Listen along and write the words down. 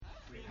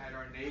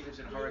our neighbors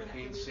in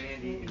Hurricane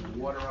Sandy and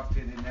water up to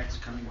their necks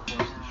coming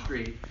across the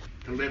street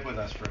to live with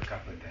us for a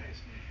couple of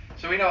days.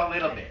 So we know a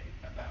little bit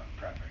about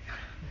prepping.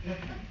 Yeah,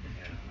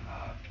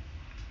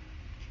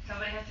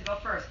 Somebody has to go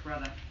first,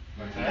 brother.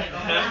 what's that?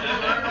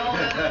 Learn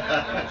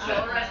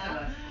all the rest of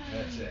us.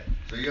 That's it.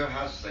 So your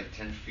house is like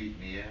 10 feet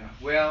in the air?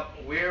 Well,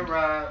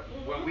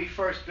 when we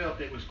first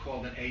built it, was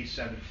called an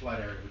A7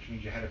 flood area, which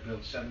means you had to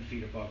build 7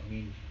 feet above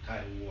mean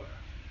tidal water.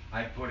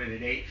 I put it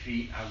at 8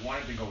 feet. I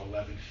wanted to go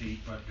 11 feet,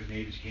 but the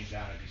neighbors came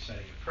down and be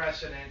setting a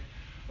precedent.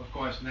 Of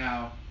course,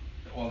 now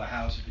all the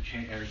houses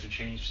areas have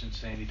changed since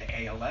Sandy to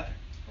A11.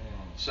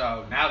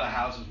 So now the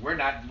houses,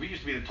 we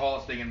used to be the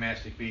tallest thing in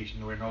Mastic Beach,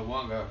 and we're no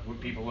longer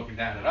with people looking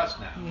down at us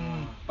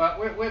now. But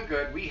we're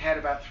good. We had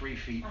about 3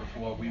 feet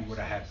before we would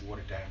have had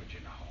water damage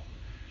in the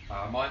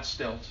home. I'm on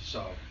stilts,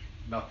 so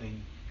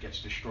nothing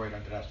gets destroyed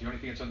under the house. The only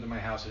thing that's under my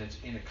house, and it's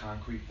in a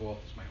concrete vault,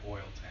 is my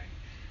oil tank.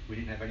 We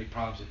didn't have any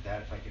problems with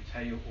that. If I could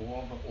tell you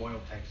all the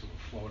oil tanks that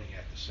were floating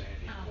at the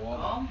Sandy,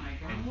 all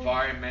the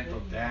environmental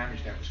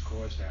damage that was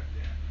caused out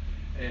there.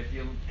 If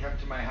you come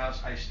to my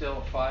house, I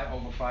still,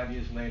 over 5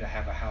 years later,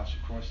 have a house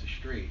across the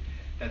street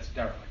that's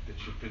derelict, that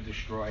should have been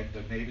destroyed.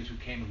 The neighbors who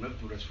came and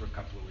lived with us for a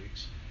couple of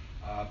weeks,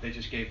 they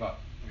just gave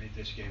up. They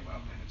just gave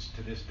up, and it's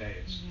to this day,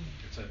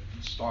 it's a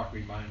stark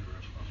reminder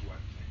of what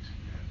things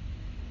can do.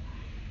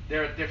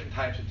 There are different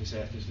types of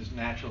disasters. There's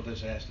natural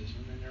disasters,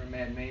 and then there are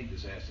man-made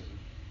disasters. And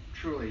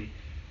truly,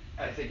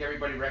 I think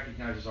everybody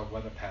recognizes our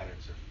weather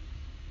patterns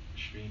are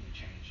extremely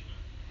changing.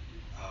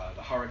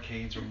 The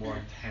hurricanes are more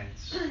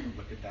intense.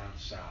 Looking down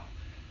south,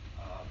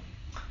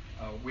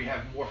 we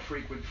have more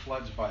frequent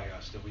floods by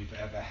us than we've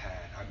ever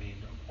had. I mean,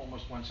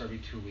 almost once every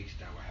 2 weeks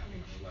now we're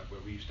having a flood,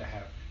 where we used to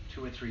have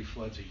 2 or 3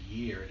 floods a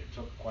year, and it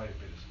took quite a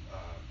bit of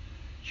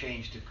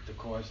change to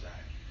cause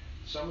that.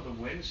 Some of the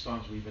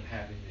windstorms we've been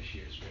having this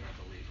year has been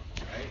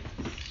unbelievable,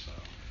 right? So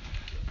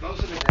those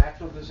are the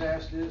natural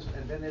disasters,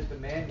 and then there's the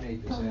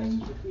man-made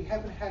disasters, which we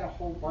haven't had a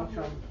whole bunch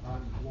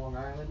on Long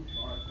Island,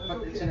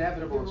 but it's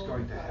inevitable it's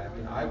going to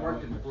happen. I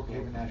worked at the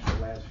Brookhaven National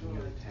Labs for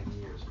nearly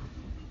 10 years,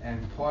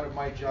 and part of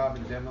my job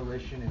in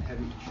demolition and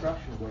heavy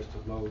construction was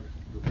to load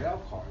the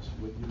rail cars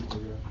with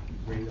nuclear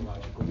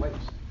radiological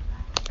waste.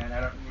 And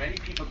many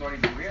people don't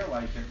even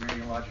realize that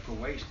radiological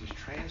waste is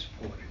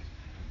transported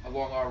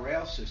along our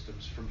rail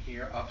systems from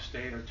here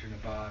upstate or to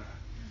Nevada.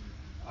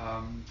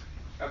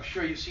 I'm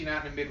sure you've seen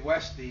out in the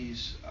Midwest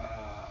these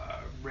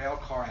rail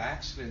car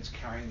accidents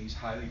carrying these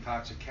highly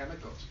toxic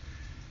chemicals.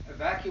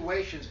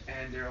 Evacuations,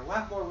 and they're a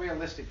lot more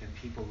realistic than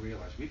people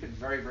realize. We've been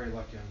very, very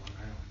lucky on Long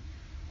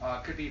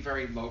Island. Could be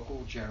very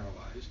local,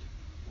 generalized,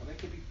 or they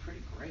could be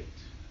pretty great.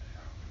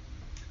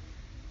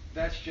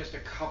 That's just a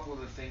couple of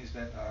the things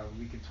that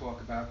we could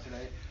talk about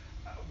today.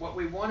 What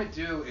we want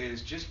to do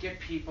is just get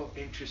people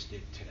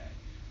interested today.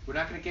 We're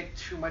not going to get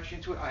too much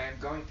into it. I am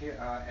going to,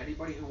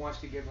 anybody who wants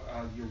to give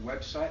your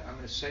website, I'm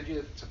going to send you,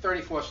 it's a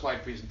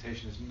 34-slide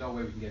presentation. There's no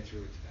way we can get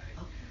through it today.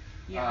 Okay.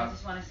 Yeah, I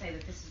just want to say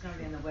that this is going to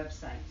be on the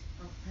website.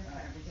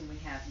 Everything we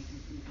have, you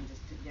can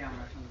just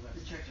download from the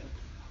website.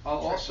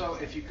 Also,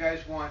 if you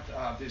guys want,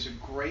 there's a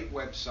great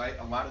website.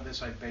 A lot of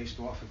this I based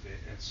off of it.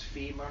 It's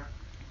FEMA,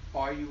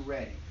 Are You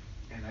Ready?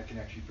 And I can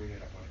actually bring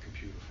it up on a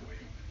computer for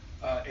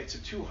you. It's a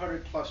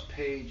 200-plus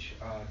page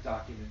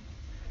document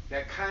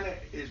that kind of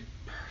is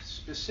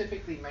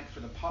specifically meant for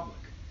the public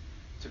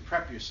to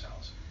prep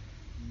yourselves.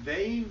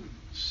 They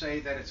say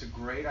that it's a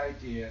great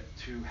idea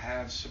to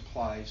have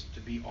supplies to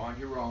be on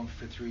your own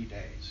for 3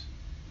 days.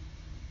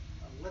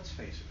 Let's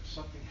face it, if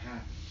something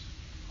happens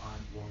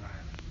on Long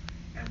Island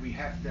and we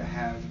have to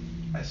have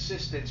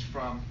assistance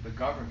from the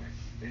government,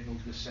 it'll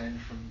descend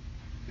from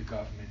the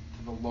government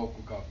to the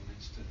local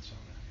governments to so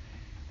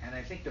on. And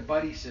I think the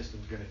buddy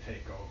system's going to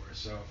take over.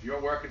 So if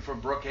you're working for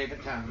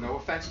Brookhaven Town, no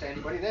offense to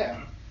anybody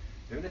there,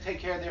 they're going to take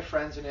care of their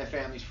friends and their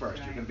families first.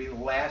 Right. You're going to be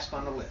the last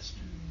on the list.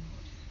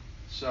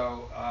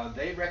 So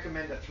they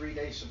recommend a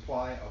 3-day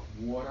supply of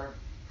water,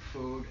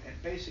 food,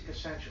 and basic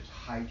essentials,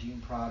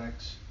 hygiene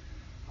products,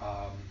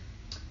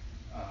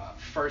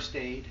 first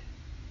aid.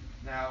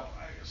 Now,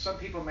 some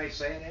people may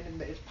say,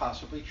 and it's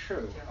possibly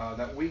true,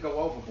 that we go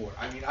overboard.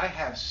 I mean, I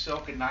have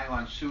silk and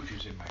nylon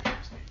sutures in my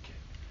first aid kit.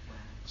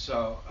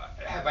 So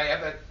have I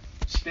ever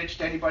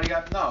stitched anybody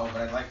up? No,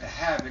 but I'd like to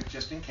have it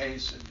just in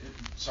case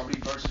somebody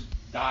versus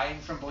dying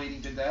from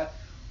bleeding to death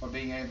or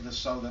being able to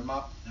sew them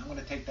up. I'm going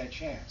to take that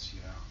chance,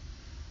 you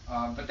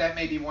know. But that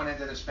may be one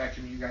end of the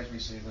spectrum. You guys may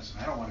say, listen,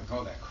 I don't want to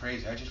go that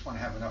crazy. I just want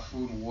to have enough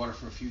food and water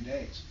for a few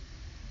days.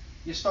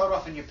 You start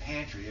off in your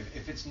pantry.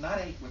 If it's not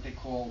what they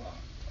call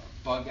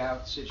a bug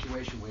out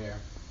situation where,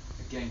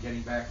 again,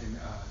 getting back to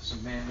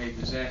some man-made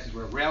disasters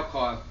where a rail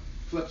car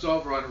flips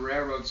over on a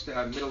railroad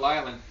Middle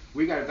Island,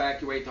 we got to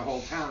evacuate the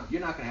whole town.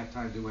 You're not going to have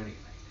time to do anything.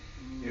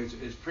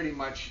 It's pretty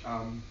much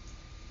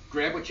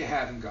grab what you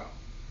have and go.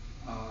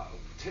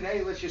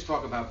 Today, let's just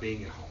talk about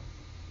being at home.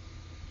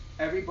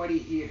 Everybody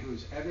here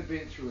who's ever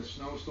been through a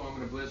snowstorm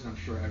and a blizzard, I'm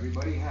sure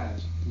everybody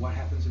has, what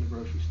happens in the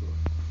grocery store?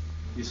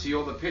 You see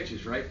all the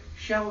pictures, right?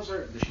 Shelves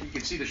are, you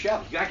can see the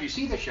shelves. You can actually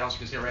see the shelves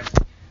because they're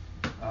empty.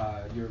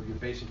 Your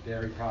basic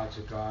dairy products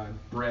are gone,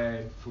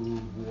 bread,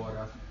 food,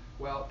 water.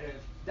 Well, if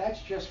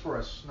that's just for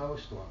a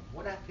snowstorm,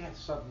 what if you had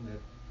something that,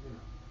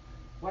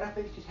 what if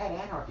they just had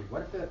anarchy?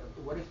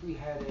 What if we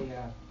had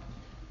a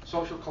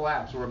social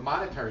collapse or a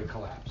monetary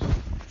collapse?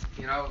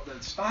 The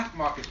stock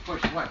market's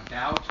pushed what,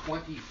 Dow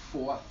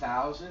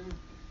 24,000?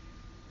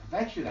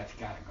 Eventually that's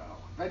got to go.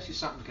 Eventually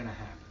something's going to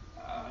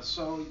happen.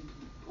 So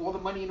all the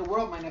money in the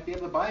world might not be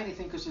able to buy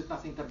anything because there's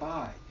nothing to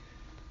buy.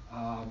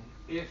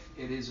 If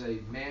it is a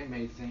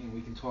man-made thing, and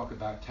we can talk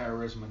about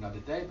terrorism another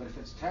day, but if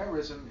it's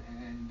terrorism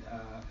and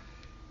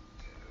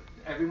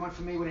everyone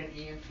familiar with an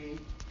EMP,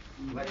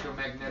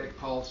 electromagnetic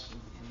pulse,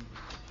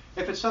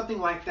 if it's something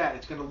like that,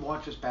 it's going to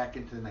launch us back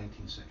into the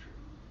 19th century.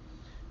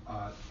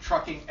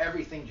 Trucking,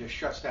 everything just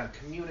shuts down.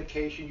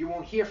 Communication, you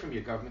won't hear from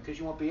your government because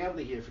you won't be able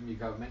to hear from your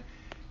government.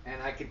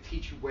 And I can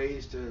teach you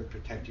ways to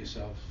protect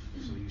yourself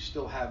so you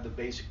still have the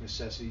basic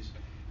necessities.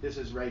 This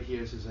is right here.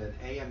 This is an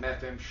AM,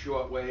 FM,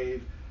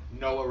 shortwave,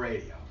 NOAA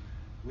radio.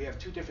 We have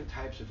two different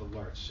types of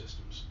alert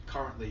systems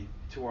currently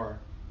to our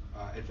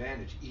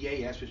advantage.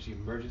 EAS, which is the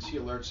emergency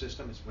alert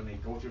system, is when they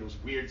go through those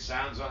weird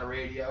sounds on a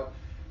radio.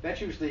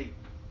 That's usually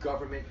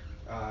government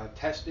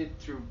tested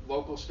through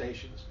local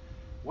stations.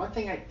 One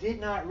thing I did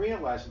not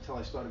realize until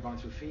I started going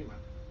through FEMA,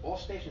 all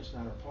stations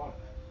now are part of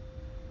that.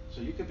 So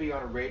you could be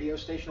on a radio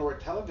station or a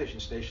television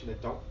station that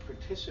don't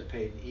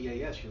participate in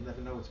EAS. You'll never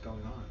know what's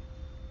going on,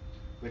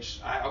 which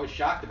I was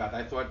shocked about.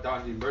 I thought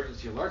on the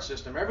emergency alert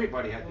system,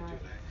 everybody had to do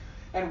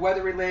that. And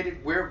weather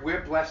related,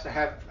 we're blessed to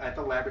have at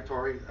the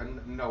laboratory a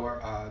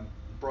NOAA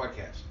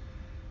broadcast.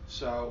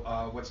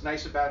 So what's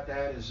nice about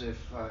that is if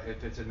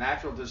it's a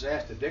natural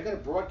disaster, they're going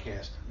to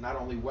broadcast not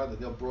only weather,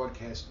 they'll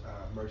broadcast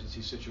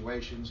emergency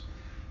situations,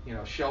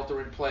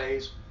 shelter in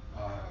place,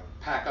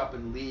 pack up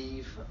and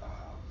leave,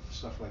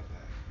 stuff like that.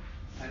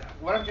 And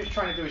what I'm just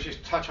trying to do is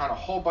just touch on a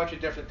whole bunch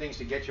of different things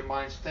to get your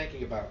minds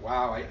thinking about,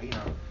 wow,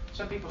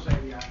 some people say,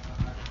 yeah,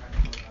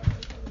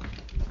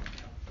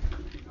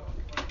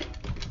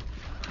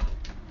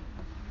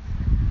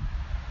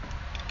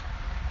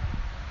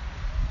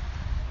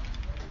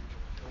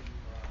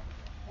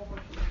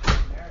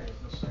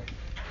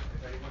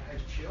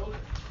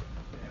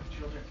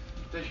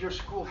 does your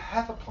school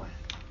have a plan?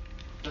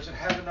 Does it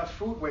have enough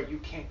food where you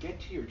can't get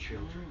to your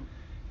children?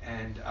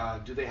 And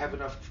do they have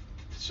enough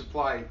to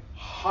supply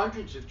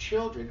hundreds of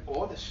children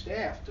or the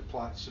staff to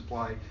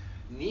supply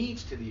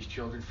needs to these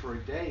children for a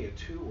day or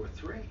two or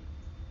three?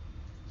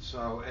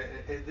 So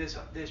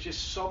there's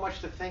just so much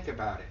to think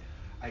about it.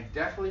 I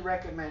definitely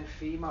recommend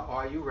FEMA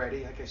Are You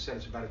Ready? Like I said,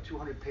 it's about a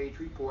 200-page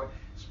report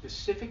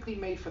specifically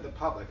made for the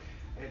public.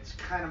 It's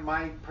kind of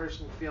my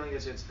personal feeling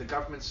is it's the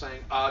government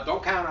saying,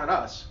 don't count on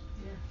us.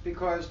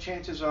 Because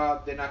chances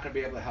are they're not going to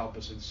be able to help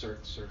us in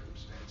certain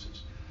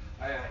circumstances.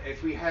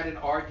 If we had an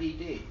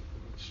RDD,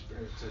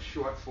 it's a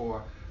short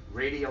for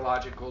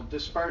radiological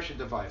dispersion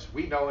device.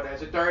 We know it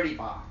as a dirty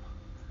bomb.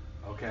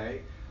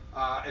 Okay,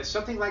 if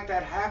something like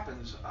that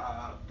happens,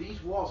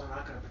 these walls are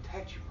not going to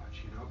protect you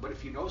much, But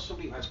if you know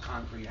somebody who has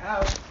concrete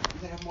house,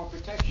 you're going to have more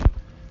protection.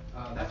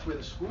 That's where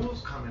the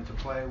schools come into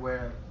play,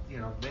 where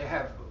they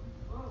have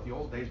the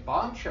old days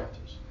bomb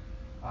shelters.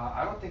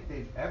 I don't think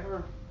they've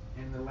ever,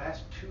 in the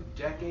last 2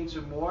 decades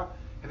or more,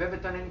 have ever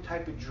done any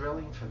type of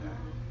drilling for that.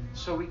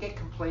 So we get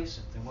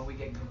complacent, and when we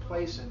get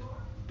complacent,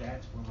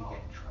 that's when we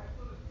get in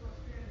trouble.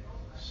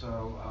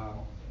 So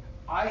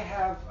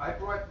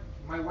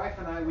my wife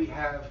and I, we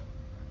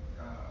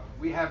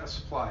have a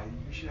supply.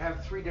 You should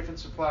have 3 different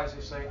supplies.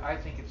 They say, I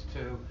think it's 2.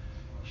 You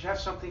should have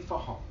something for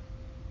home,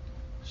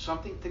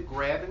 something to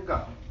grab and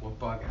go or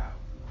bug out,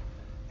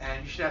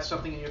 and you should have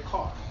something in your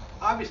car.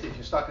 Obviously, if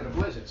you're stuck in a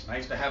blizzard, it's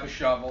nice to have a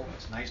shovel.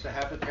 It's nice to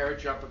have a pair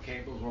of jumper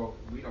cables. Or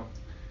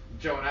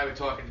Joe and I were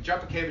talking, the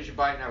jumper cables you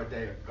buy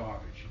nowadays are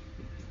garbage.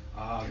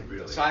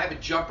 Really? So I have a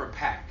jumper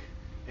pack.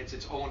 It's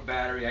its own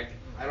battery.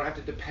 I don't have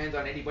to depend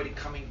on anybody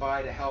coming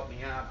by to help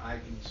me out. I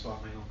can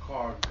start my own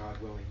car, God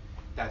willing.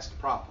 That's the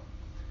problem.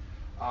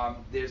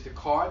 There's the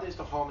car, there's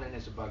the home, and then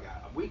there's the bug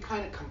out. We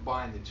kind of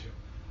combine the two.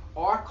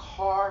 Our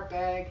car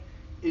bag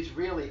is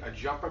really a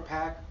jumper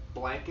pack,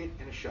 blanket,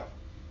 and a shovel.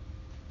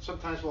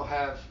 Sometimes we'll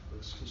have,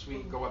 since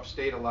we go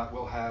upstate a lot,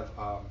 we'll have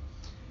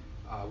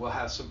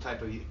some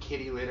type of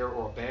kitty litter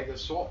or a bag of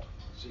salt.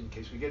 So in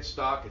case we get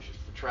stuck, it's just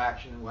for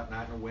traction and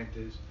whatnot in the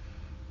winters.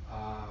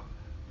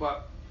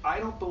 But I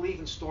don't believe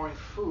in storing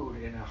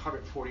food in a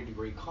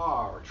 140-degree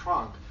car or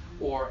trunk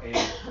or a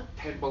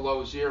 10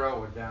 below zero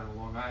or down in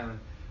Long Island,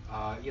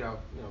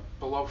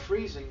 below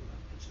freezing.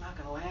 It's not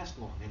going to last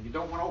long, and you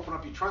don't want to open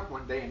up your trunk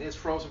one day and there's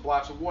frozen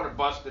blocks of water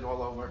busted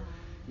all over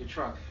your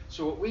trunk.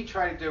 So what we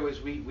try to do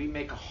is we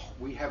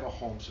have a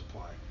home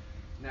supply.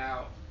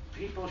 Now,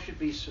 people should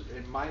be,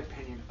 in my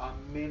opinion, a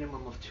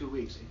minimum of 2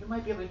 weeks. And you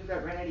might be able to do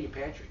that right out of your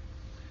pantry.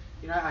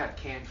 I have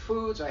canned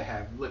foods, I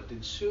have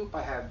Lipton soup,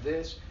 I have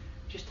this.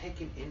 Just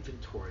take an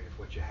inventory of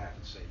what you have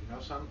and say,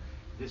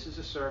 this is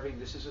a serving,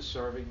 this is a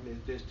serving.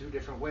 There's 2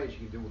 different ways. You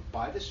can do it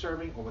by the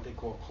serving or what they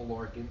call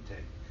caloric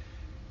intake.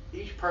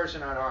 Each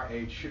person at our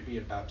age should be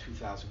at about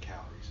 2,000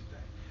 calories a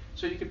day.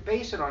 So you could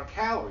base it on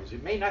calories.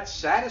 It may not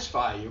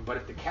satisfy you, but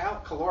if the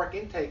caloric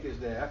intake is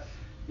there,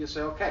 you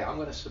say, okay, I'm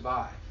going to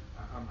survive.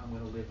 I'm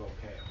going to live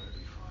okay. I'm going to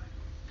be fine.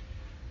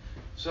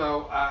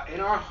 So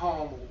in our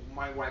home,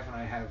 my wife and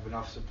I have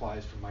enough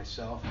supplies for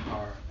myself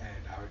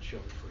and our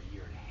children for a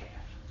year and a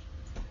half.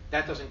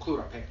 That doesn't include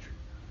our pantry.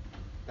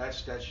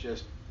 That's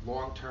just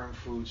long-term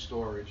food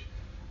storage.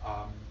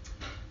 I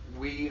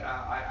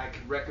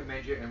could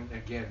recommend you, and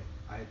again,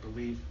 I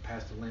believe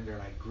Pastor Linda,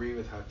 and I agree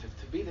with her,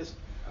 to be this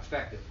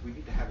effective, we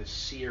need to have a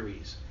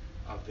series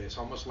of this,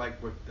 almost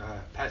like what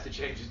Pastor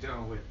James is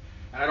doing with,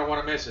 and I don't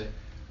want to miss it,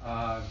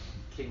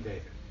 King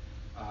David.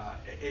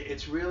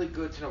 It's really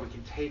good to know we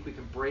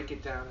can break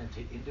it down into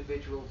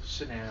individual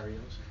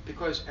scenarios,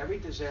 because every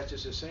disaster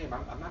is the same.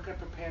 I'm not going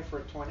to prepare for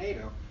a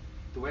tornado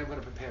the way I'm going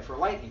to prepare for a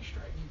lightning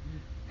strike.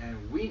 Mm-hmm.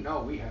 And we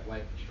know we have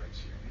lightning strikes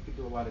here. They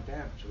can do a lot of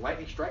damage. A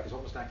lightning strike is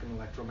almost like an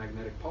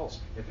electromagnetic pulse.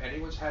 If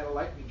anyone's had a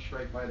lightning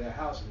strike by their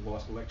house and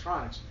lost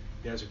electronics,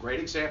 there's a great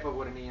example of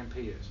what an EMP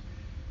is.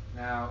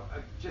 Now,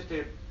 just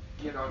to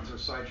get onto a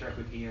sidetrack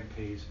with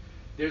EMPs,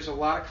 there's a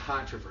lot of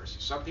controversy.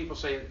 Some people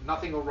say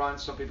nothing will run.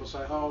 Some people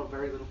say, oh, a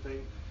very little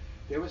thing.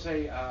 There was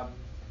a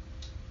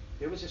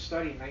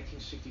study in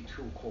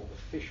 1962 called the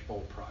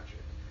Fishbowl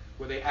Project,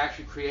 where they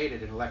actually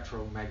created an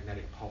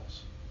electromagnetic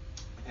pulse.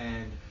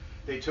 And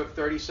they took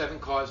 37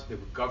 cars that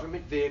were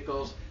government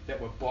vehicles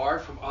that were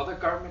barred from other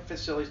government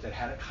facilities that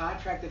had a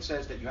contract that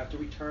says that you have to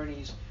return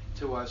these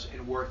to us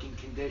in working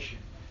condition.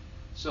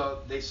 So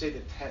they say the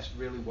test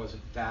really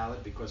wasn't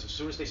valid, because as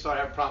soon as they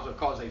started having problems with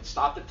cars, they'd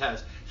stop the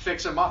test,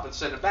 fix them up, and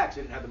send them back. So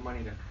they didn't have the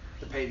money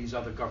to pay these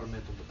other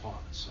governmental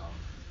departments. So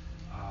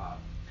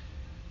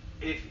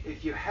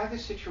if you have a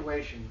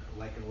situation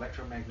like an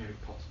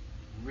electromagnetic pulse,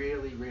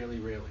 really, really,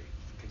 really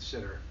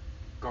consider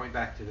going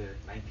back to the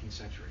 19th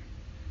century.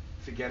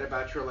 Forget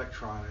about your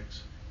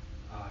electronics.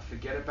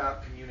 Forget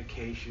about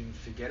communication.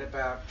 Forget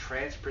about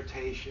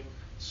transportation.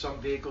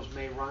 Some vehicles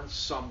may run,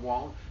 some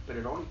won't, but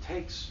it only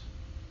takes,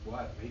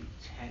 maybe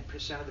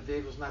 10% of the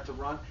vehicles not to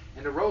run,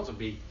 and the roads will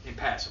be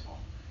impassable,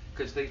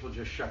 because things will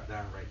just shut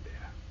down right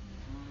there.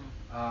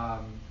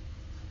 Mm-hmm.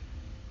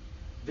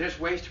 There's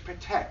ways to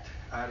protect.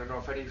 I don't know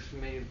if any of you are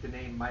familiar with the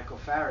name Michael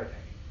Faraday.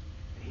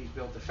 He's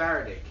built the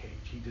Faraday cage.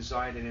 He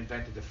designed and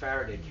invented the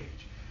Faraday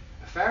cage.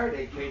 A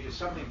Faraday cage is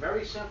something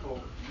very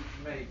simple you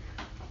can make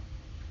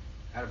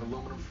out of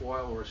aluminum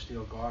foil or a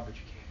steel garbage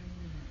can.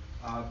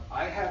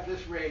 I have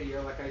this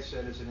radio, like I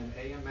said, is in an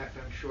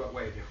AM/FM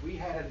shortwave. If we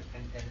had an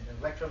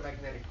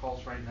electromagnetic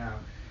pulse right now,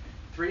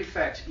 3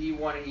 effects,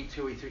 E1 and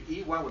E2,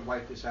 E3. E1 would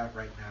wipe this out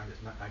right now.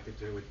 There's nothing I could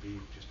do. It would be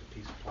just a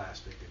piece of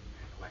plastic and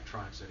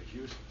electronics that is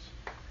useless.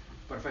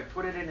 But if I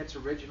put it in its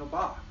original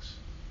box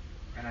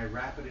and I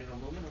wrap it in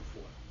aluminum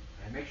foil,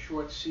 and I make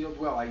sure it's sealed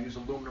well, I use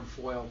aluminum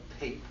foil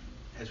tape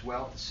as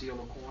well to seal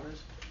the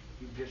corners,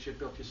 you've just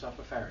built yourself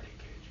a Faraday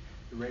cage.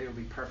 The radio will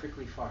be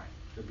perfectly fine.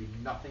 There'll be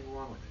nothing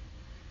wrong with it.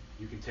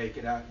 You can take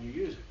it out and you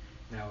use it.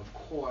 Now, of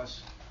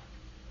course,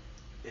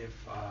 if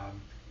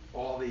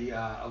all the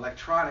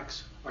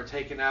electronics are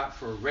taken out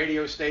for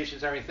radio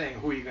stations, everything,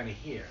 who are you going to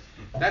hear?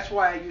 That's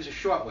why I use a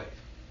shortwave.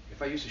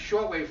 If I use a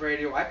shortwave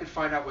radio, I could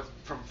find out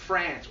from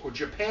France or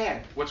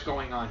Japan what's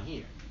going on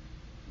here.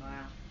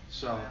 Wow.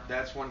 So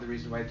that's one of the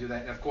reasons why I do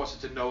that. And of course,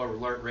 it's a NOAA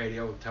alert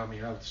radio. It'll tell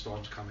me, the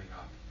storm's coming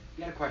up.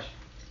 You had a question?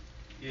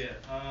 Yeah.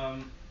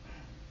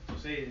 So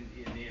say an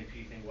EMP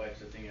thing wipes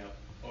the thing out,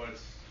 or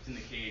it's in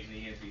the cage and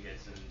the EMP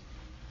hits, and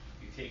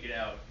you take it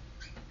out.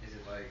 Is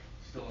it like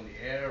still in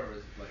the air, or is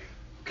it like?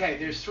 Okay,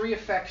 there's 3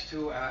 effects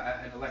to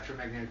an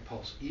electromagnetic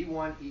pulse: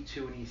 E1, E2,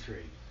 and E3.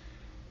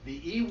 The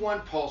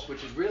E1 pulse,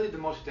 which is really the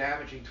most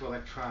damaging to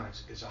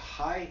electronics, is a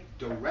high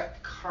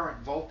direct current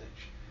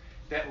voltage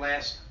that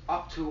lasts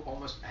up to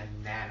almost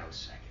a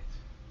nanosecond.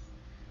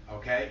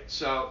 Okay,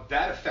 so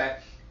that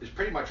effect is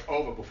pretty much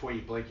over before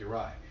you blink your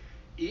eye.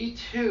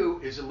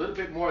 E2 is a little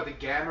bit more of the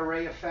gamma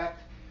ray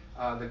effect.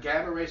 The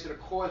gamma rays that are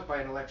caused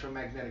by an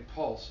electromagnetic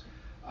pulse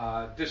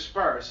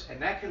disperse,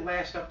 and that can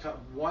last up to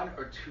 1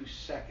 or 2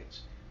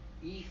 seconds.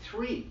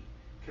 E3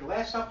 can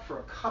last up for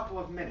a couple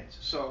of minutes.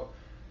 So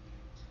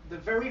the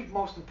very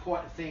most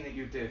important thing that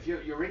you did, if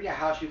you're in your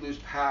house, you lose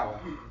power,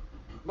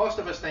 most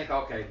of us think,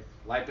 okay,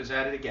 life is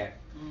at it again.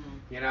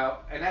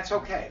 Mm-hmm. And that's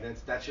okay.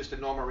 That's just a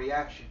normal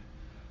reaction.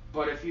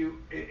 But if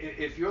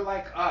you're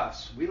like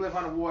us, we live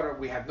on water,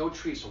 we have no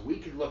trees, so we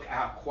can look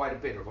out quite a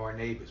bit of our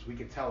neighbors. We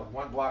can tell if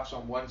one block's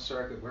on one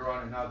circuit, we're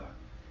on another.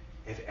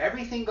 If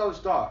everything goes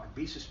dark,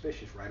 be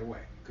suspicious right away.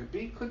 Could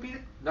be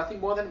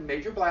nothing more than a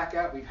major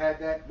blackout. We've had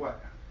that,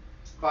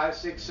 5,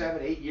 6,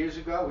 7, 8 years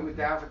ago. We were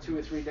down for 2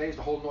 or 3 days.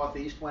 The whole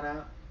Northeast went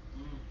out.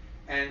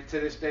 And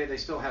to this day, they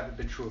still haven't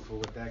been truthful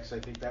with that, because I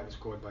think that was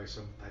caused by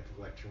some type of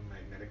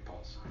electromagnetic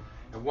pulse.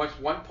 And once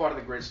one part of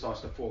the grid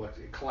starts to fall,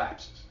 it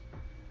collapses.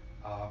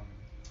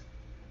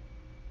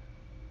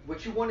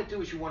 What you want to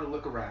do is you want to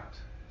look around,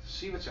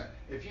 see what's up.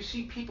 If you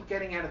see people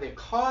getting out of their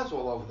cars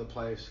all over the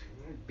place,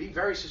 be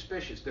very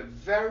suspicious. The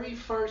very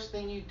first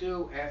thing you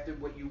do after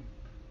what you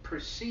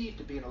perceive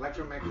to be an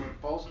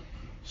electromagnetic pulse,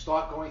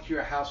 start going through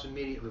your house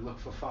immediately, look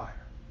for fire.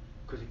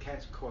 because it can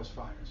cause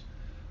fires.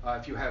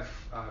 If you have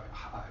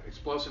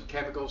explosive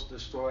chemicals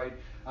destroyed,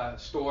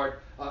 stored,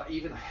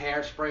 even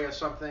hairspray or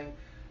something,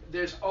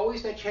 there's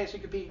always that chance it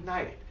could be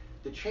ignited.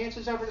 The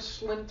chances of it are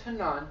slim to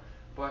none,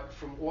 but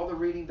from all the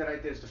reading that I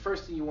did, the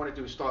first thing you want to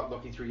do is start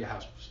looking through your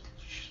house.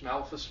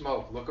 Smell for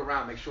smoke, look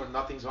around, make sure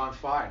nothing's on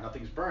fire,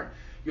 nothing's burned.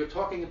 You're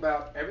talking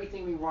about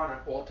everything we run on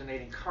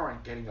alternating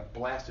current getting a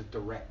blast of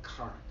direct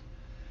current.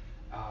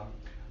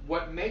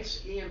 What makes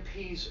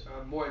EMPs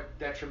more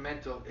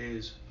detrimental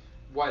is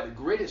why the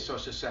grid is so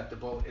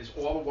susceptible is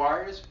all the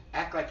wires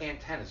act like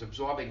antennas,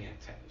 absorbing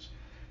antennas.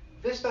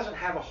 This doesn't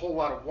have a whole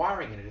lot of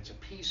wiring in it. It's a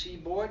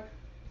PC board.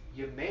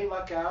 You may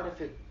luck out if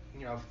it,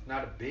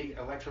 not a big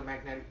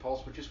electromagnetic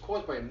pulse, which is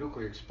caused by a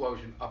nuclear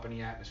explosion up in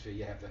the atmosphere.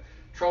 You have the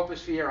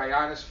troposphere,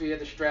 ionosphere,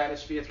 the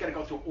stratosphere. It's got to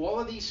go through all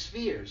of these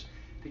spheres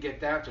to get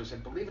down to us.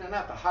 And believe it or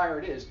not, the higher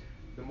it is,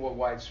 the more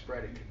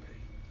widespread it can be.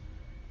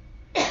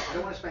 I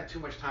don't want to spend too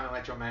much time on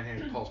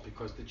electromagnetic pulse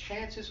because the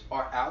chances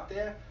are out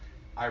there.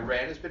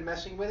 Iran has been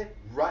messing with it.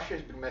 Russia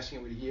has been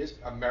messing with it years.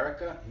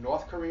 America,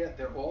 North Korea,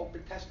 they've all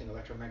been testing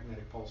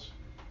electromagnetic pulse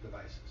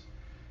devices.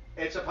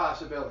 It's a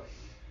possibility.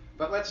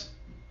 But let's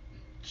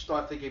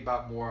start thinking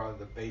about more of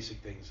the basic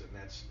things, and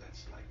that's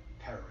like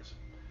terrorism.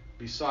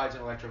 Besides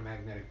an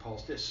electromagnetic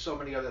pulse, there's so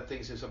many other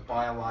things. There's a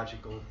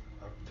biological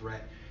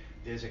threat.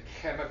 There's a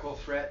chemical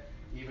threat,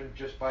 even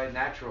just by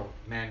natural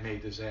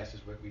man-made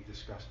disasters, what we've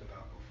discussed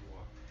about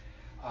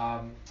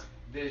before.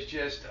 There's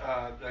just,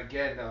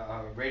 again,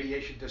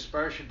 radiation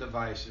dispersion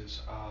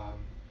devices,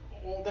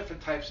 all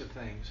different types of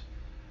things.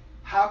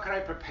 How can I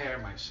prepare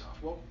myself?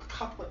 Well, a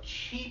couple of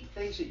cheap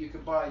things that you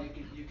can buy.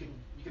 You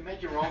can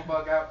make your own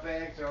bug out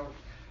bag. So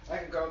I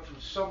can go through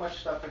so much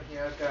stuff in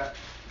here. I've got,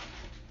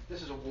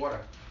 this is a water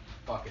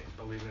bucket,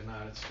 believe it or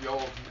not. It's the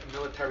old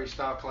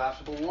military-style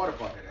collapsible water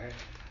bucket.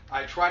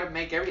 I try to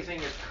make everything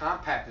as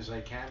compact as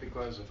I can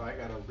because if I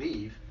got to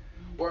leave,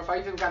 or if I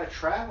even got to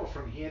travel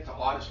from here to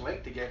Artist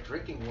Lake to get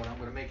drinking water, I'm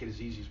going to make it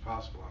as easy as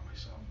possible on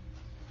myself.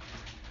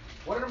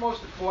 One of the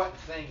most important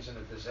things in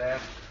a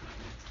disaster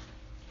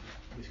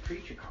is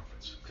creature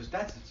comforts, because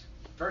that's the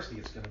first thing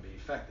that's going to be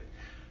affected.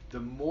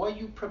 The more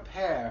you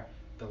prepare,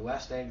 the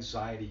less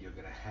anxiety you're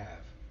going to have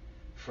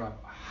from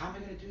how am I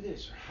going to do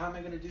this or how am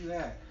I going to do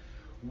that.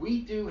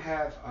 We do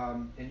have,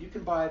 and you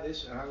can buy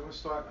this, and I'm going to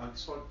start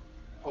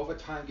over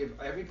time, give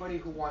everybody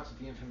who wants it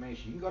the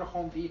information. You can go to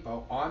Home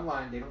Depot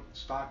online, they don't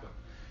stock them.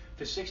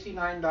 For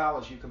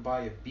 $69, you can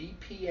buy a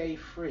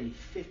BPA-free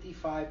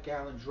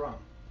 55-gallon drum.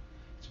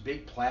 It's a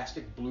big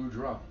plastic blue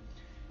drum.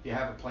 You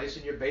have a place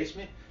in your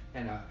basement,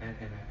 and I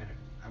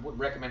wouldn't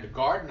recommend a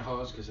garden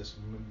hose because it's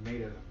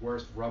made of the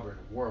worst rubber in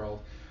the world.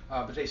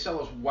 But they sell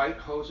those white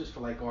hoses for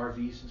like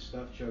RVs and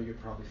stuff. Joe, you're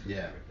probably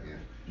familiar with them.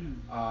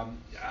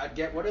 I'd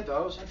get one of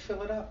those and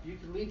fill it up. You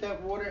can leave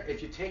that water.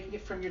 If you're taking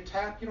it from your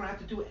tap, you don't have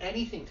to do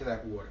anything to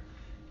that water.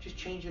 Just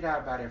change it out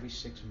about every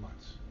 6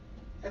 months.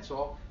 That's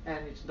all.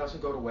 And it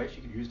doesn't go to waste.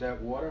 You can use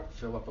that water,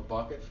 fill up a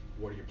bucket,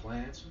 water your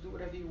plants, do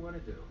whatever you want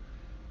to do.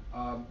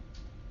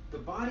 The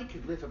body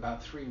could live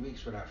about 3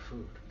 weeks without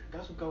food. It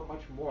doesn't go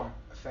much more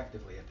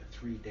effectively after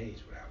 3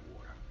 days without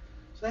water.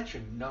 So that's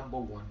your number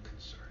one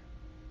concern,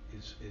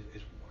 is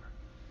water.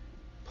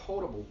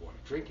 Potable water,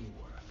 drinking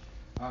water.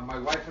 My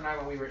wife and I,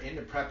 when we were in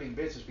the prepping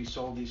business, we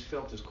sold these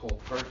filters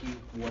called Berkey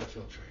water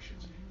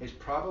filtrations. It's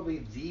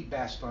probably the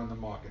best on the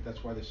market.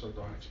 That's why they're so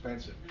darn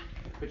expensive.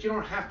 But you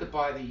don't have to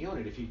buy the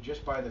unit. If you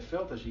just buy the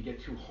filters, you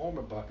get 2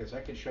 Homer buckets.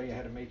 I can show you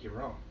how to make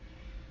your own.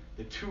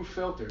 The 2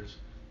 filters,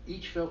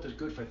 each filter is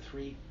good for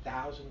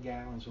 3,000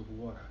 gallons of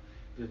water.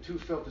 The 2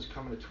 filters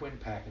come in a twin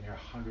pack, and they're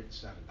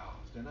 $107.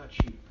 They're not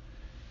cheap.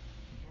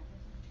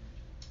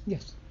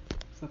 Yes,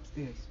 it's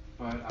upstairs.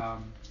 But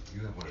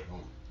You have one at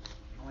home.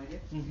 Oh, I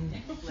did?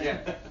 yeah,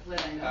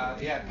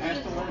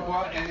 Pastor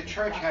well, and the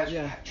church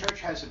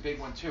has a big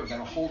one too.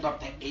 That'll hold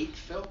up to 8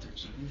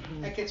 filters.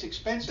 That gets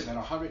expensive at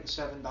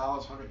 $107,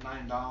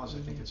 $109. I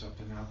think it's up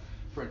to now.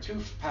 For a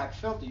 2-pack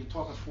filter, you're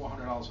talking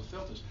 $400 of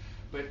filters.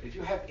 But if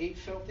you have 8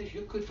 filters,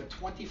 you're good for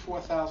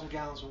 24,000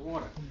 gallons of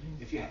water.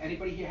 If you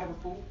anybody here have a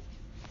pool,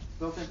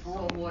 built-in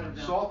pool?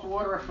 Salt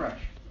water or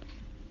fresh?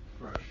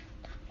 Fresh.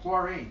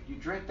 Chlorine. You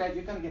drink that,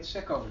 you're going to get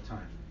sick over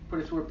time. Put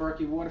it through a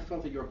Berkey water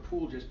filter, your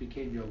pool just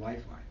became your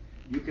lifeline.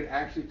 You could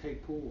actually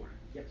take pool water.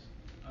 Yes?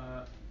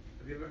 Have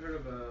you ever heard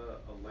of a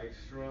life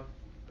straw?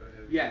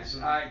 Yes,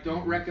 I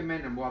don't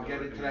recommend them. Well, I'll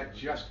get into that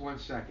just 1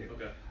 second.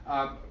 Okay.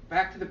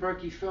 Back to the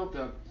Berkey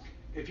filter.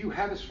 If you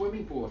have a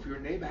swimming pool, if your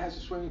neighbor has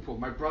a swimming pool,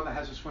 my brother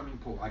has a swimming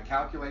pool. I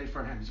calculated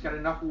for him. He's got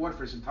enough water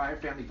for his entire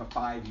family for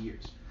 5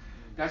 years.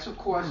 That's, of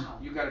course,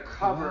 you got to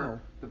cover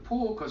the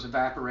pool because of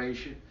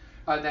evaporation.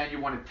 And then you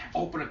want to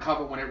open a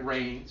cover when it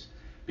rains,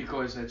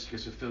 because that's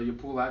just to fill your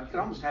pool out. You can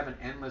almost have an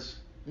endless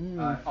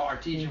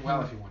artesian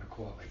well, if you want to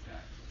call it like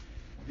that.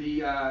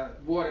 The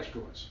water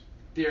straws.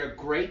 They're a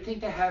great thing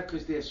to have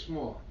because they're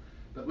small.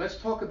 But let's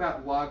talk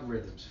about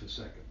logarithms for a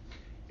second.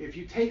 If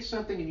you take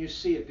something and you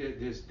see it,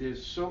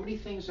 there's so many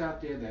things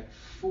out there that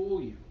fool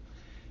you.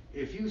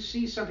 If you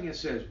see something that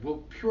says,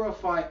 will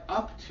purify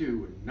up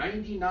to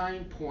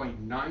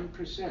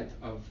 99.9%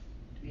 of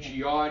Yeah.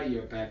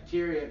 Giardia,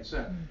 bacteria, it's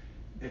a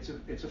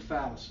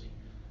fallacy.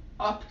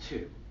 Up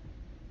to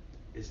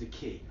is the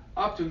key.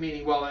 Up to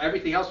meaning, well,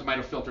 everything else might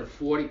have filtered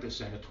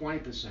 40% or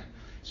 20%.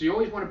 So you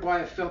always want to buy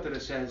a filter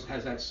that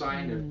has that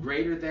sign of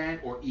greater than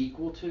or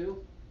equal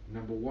to,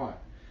 number one.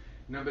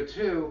 Number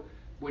two,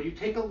 when you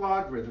take a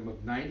logarithm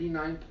of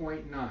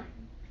 99.9,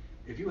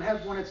 if you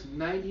have one that's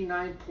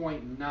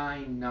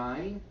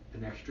 99.99,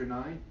 an extra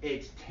 9,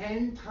 it's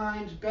 10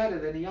 times better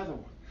than the other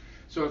one.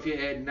 So if you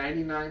add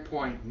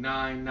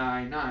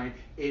 99.999,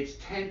 it's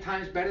 10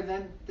 times better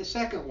than the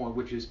second one,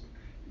 which is,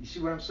 you see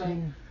what I'm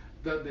saying?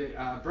 The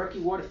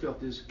Berkey water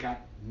filters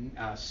got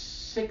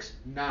 6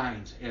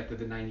 nines after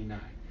the 99.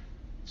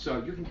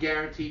 So you can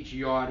guarantee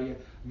Giardia.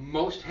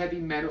 Most heavy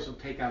metals will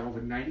take out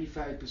over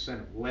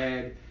 95% of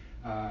lead,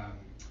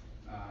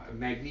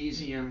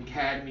 magnesium,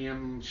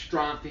 cadmium,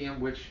 strontium,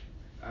 which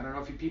I don't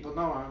know if you people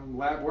know, I'm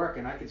lab work,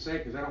 and I can say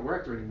because I don't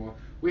work there anymore.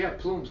 We have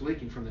plumes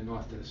leaking from the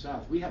north to the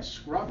south. We have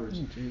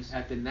scrubbers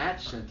at the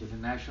NATCH Center, the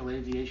National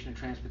Aviation and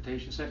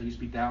Transportation Center. It used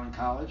to be Dowling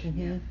College.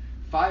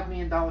 $5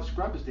 million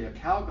scrubbers there,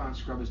 Calgon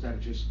scrubbers that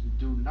just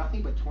do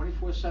nothing but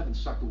 24/7,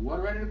 suck the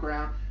water out of the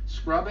ground,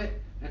 scrub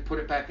it, and put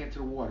it back into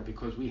the water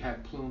because we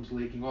have plumes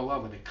leaking all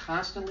over. They're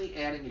constantly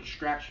adding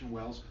extraction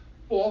wells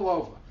all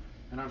over.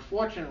 And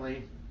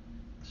unfortunately,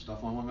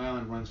 stuff on Long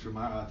Island runs from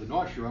the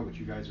North Shore, which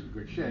you guys are in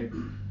good shape,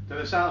 to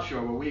the South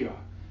Shore where we are.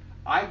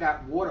 I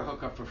got water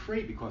hookup for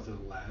free because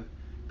of the lab,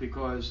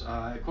 because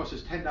it cost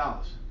us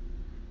 $10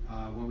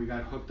 when we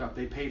got hooked up.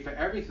 They paid for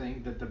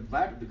everything that the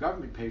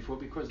government paid for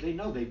because they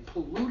know they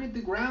polluted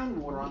the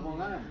groundwater on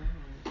Long Island.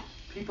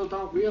 People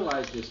don't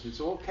realize this. It's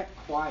all kept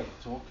quiet.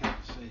 It's all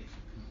kept safe.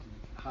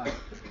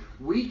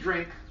 We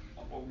drink.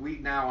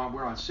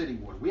 We're on city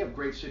water. We have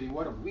great city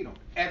water, but we don't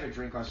ever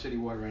drink our city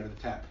water out of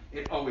the tap.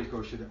 It always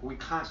goes through we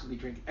constantly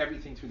drink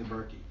everything through the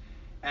Berkey.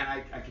 And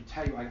I can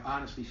tell you, I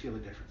honestly feel a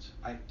difference.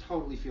 I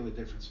totally feel a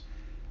difference.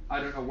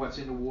 I don't know what's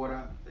in the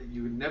water.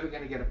 You're never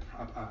going to get a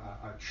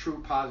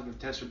true positive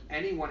test from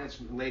anyone that's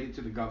related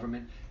to the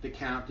government, the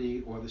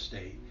county, or the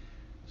state.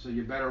 So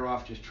you're better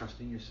off just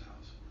trusting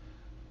yourselves.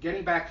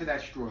 Getting back to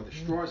that straw, the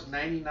straw is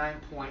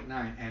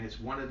 99.9, and it's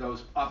one of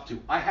those up to.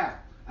 I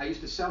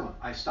used to sell them.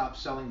 I stopped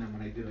selling them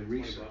when I did the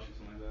research.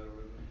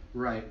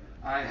 Right.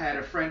 I had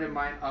a friend of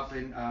mine up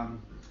in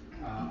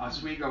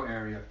Oswego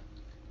area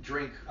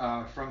drink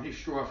from his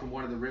straw from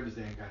one of the rivers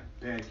there and got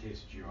a bad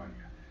case of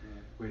Giardia,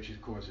 which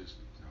causes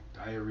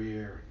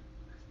diarrhea,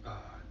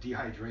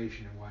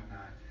 dehydration, and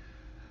whatnot.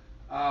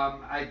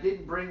 I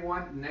didn't bring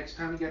one. Next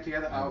time we get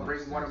together, I'll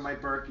bring one of my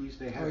Berkeys.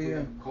 They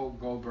have cold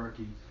gold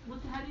Berkey.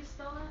 How do you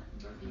spell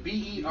that?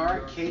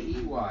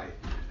 Berkey.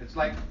 It's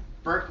like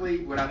Berkeley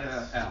without the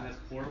L. And that's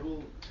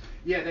portable?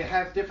 Yeah, they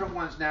have different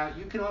ones now.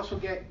 You can also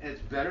get, it's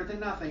better than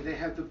nothing, they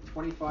have the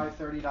 $25,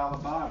 $30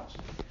 bottles.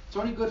 It's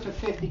only good for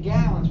 50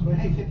 gallons, but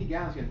hey, 50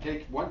 gallons is going to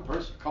take one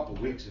person a couple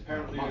weeks.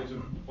 Apparently there's a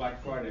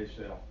Black Friday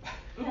sale.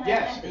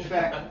 Yes, in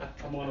fact.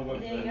 I'm on the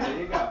website. There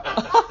you go.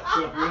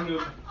 So if you're in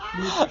the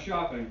mood for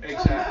shopping.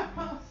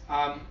 Exactly.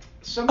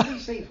 Some of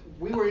these things,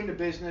 we were in the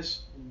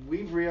business,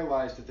 we've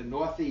realized that the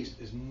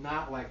Northeast is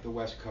not like the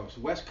West Coast.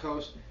 West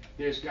Coast,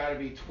 there's got to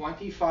be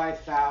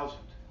 25,000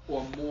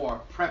 or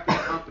more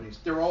prepping companies.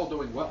 They're all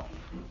doing well.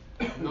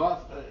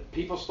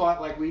 People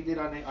start like we did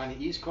on the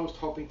East Coast,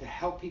 hoping to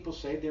help people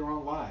save their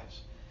own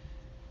lives.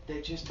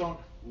 They just don't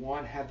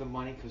have the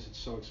money because it's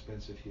so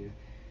expensive here.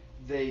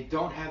 They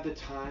don't have the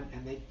time,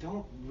 and they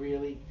don't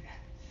really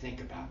think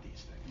about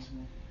these things.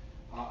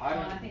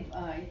 I think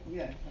you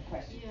have a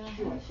question. Yeah, I have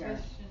Sure, a Sharon.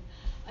 question.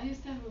 I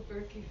used to have a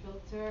Berkey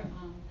filter.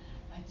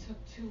 I took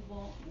 2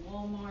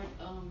 Walmart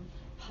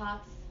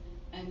pots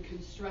and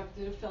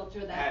constructed a filter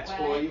that That's way.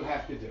 all you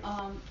have to do.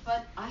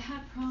 But I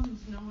had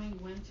problems knowing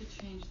when to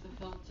change the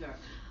filter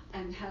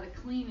and how to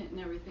clean it and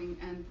everything,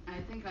 and I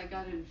think I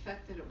got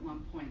infected at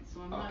one point,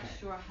 so I'm not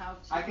sure how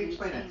to I can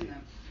explain that maintain to you.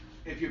 them.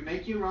 If you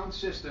make your own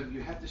system,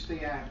 you have to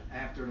stay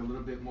after it a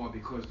little bit more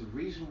because the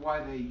reason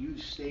why they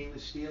use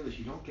stainless steel is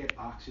you don't get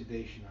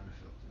oxidation on the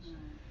filters.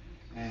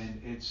 Right.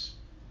 And it's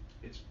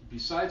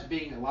besides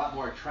being a lot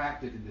more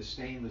attractive in the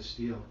stainless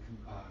steel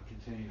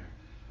container,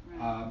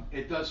 Right.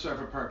 it does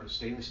serve a purpose.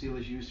 Stainless steel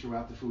is used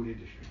throughout the food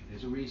industry.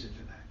 There's a reason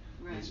for that.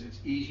 Right. It's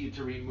easier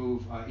to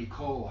remove E.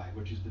 coli,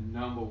 which is the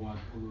 #1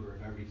 polluter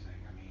of everything.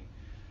 I mean,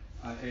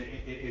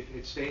 if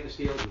it's stainless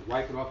steel, you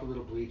wipe it off with a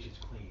little bleach, it's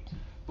clean.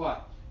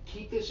 But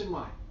keep this in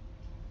mind.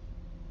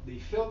 The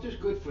filter's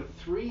good for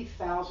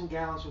 3,000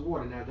 gallons of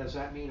water. Now, does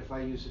that mean if I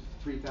use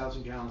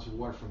 3,000 gallons of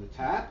water from the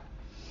tap,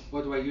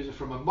 or do I use it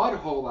from a mud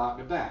hole out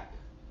in the back?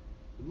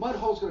 The mud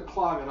hole's going to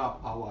clog it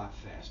up a lot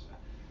faster.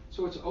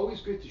 So it's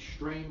always good to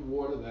strain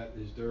water that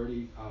is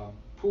dirty.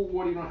 Pool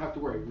water, you don't have to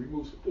worry. It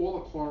removes all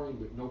the chlorine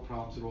with no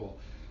problems at all.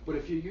 But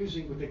if you're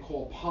using what they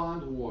call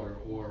pond water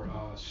or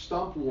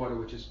stump water,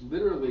 which is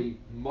literally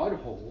mud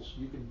holes,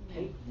 you can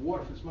take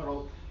water from this mud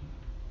hole,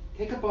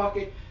 take a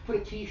bucket, put a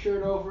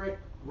t-shirt over it,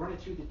 run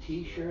it through the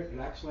t-shirt. It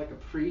acts like a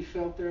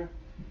pre-filter,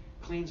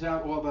 cleans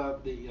out all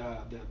the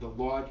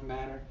large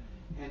matter,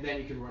 and then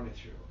you can run it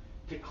through.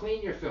 To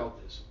clean your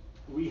filters,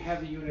 we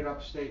have a unit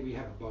upstate, we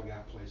have a bug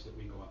out place that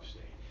we go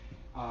upstate.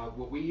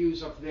 What we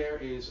use up there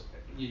is,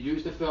 you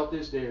use the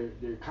filters, they're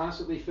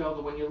constantly filled,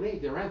 and when you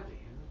leave, they're empty.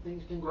 And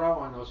things can grow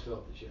on those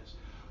filters, yes.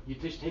 You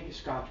just take a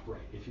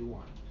Scotch-Brite if you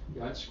want.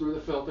 You unscrew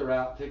the filter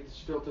out, take the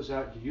filters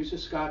out, you use a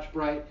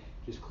Scotch-Brite,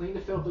 just clean the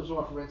filters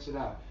off, rinse it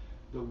out.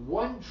 The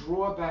one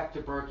drawback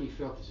to Berkey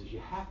filters is you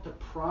have to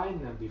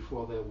prime them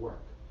before they work.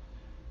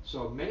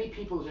 So many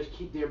people just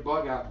keep their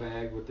bug out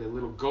bag with their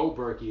little Go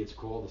Berkey, it's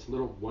called, this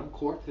little 1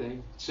 quart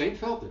thing, same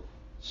filter,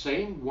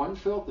 same one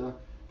filter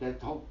that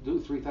do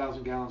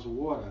 3,000 gallons of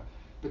water,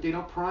 but they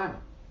don't prime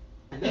them.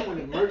 And then when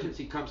an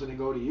emergency comes and they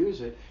go to use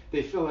it,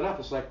 they fill it up.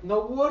 It's like no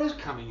water's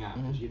coming out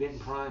because you didn't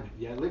prime it.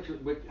 Yeah,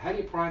 literally, how do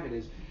you prime it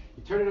is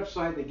you turn it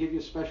upside. They give you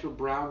a special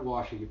brown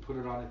washer. You put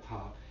it on the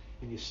top,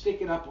 and you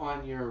stick it up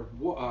on your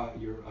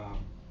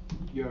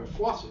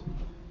faucet,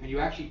 and you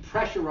actually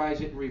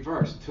pressurize it in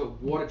reverse until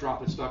water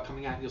droplets start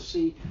coming out. And you'll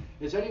see.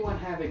 Does anyone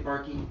have a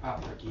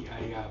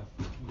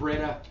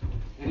Brita?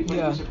 Anybody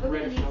Yeah. use a We're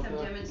Brita gonna need some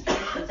filter?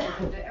 demonstrations,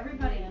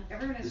 everybody in This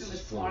this room is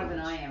is smarter than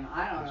 4 I am,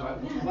 I don't That's know right.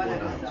 what Four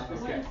other ounces. stuff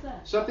is. What Okay. is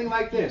that? Something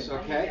like this, I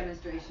need okay?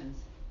 demonstrations.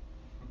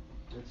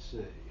 Let's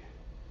see.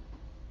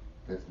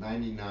 That's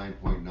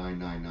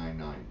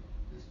 99.9999.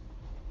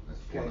 That's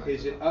 4 Okay,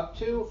 is it up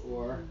to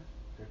or?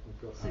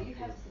 So you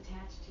have this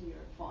attached to your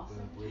faucet?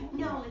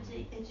 No, it's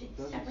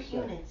Doesn't separate say.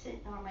 units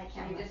on my So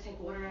camera. you just take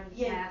water out of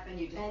the Yeah, tap and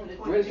you just and put it.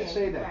 put Where does it in,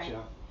 say that, right.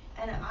 Joe?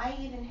 And I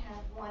even have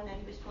one that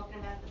he was talking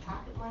about, the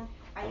pocket one.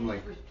 I I'm use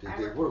like, for- they I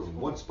work work in for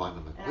one school, spot and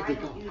I'm like, and where'd I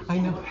they don't go? use I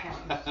know. water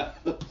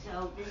cameras.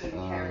 So this is,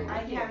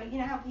 I carry, you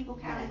know how people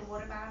carry the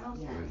water bottles?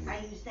 Yes.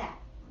 I use that.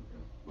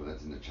 Well,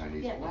 that's in the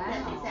Chinese Yeah, book. that's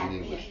It's in exactly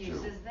English it. too.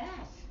 Uses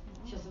that,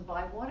 She doesn't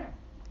buy water.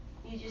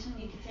 You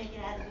can take it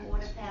out of the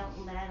water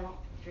fountain, but I don't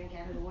drink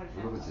out of the water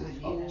I don't know if fountain.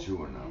 it's up to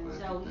or not, but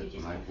So you that, just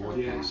when I have to bought fill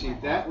it Yeah, out. see,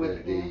 that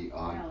would-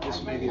 on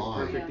This may be a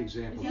perfect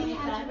example. He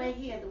has it right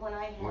here, the one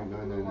I have. Point the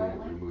nine blue nine nine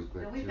one. removes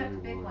no, bacteria. we've got the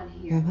big one water,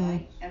 here, Mhm.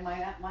 right, and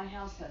my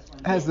house has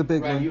one. Has the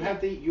big Right, one. you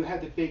have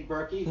the big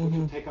Berkey, which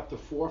will Mhm. take up to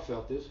 4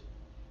 filters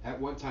at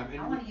one time.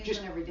 And I wanna use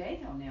just, one every day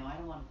though now, I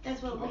don't wanna.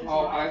 That's what keep we it do. as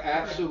oh, a- I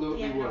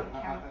absolutely Yeah, would. on the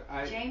camera.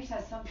 I- James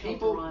has some filter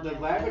People, on the there.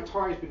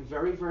 laboratory's been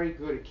very, very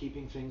good at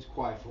keeping things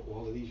quiet for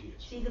all of these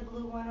years. See the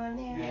blue one on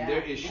there? And Yeah.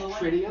 there is Blue one.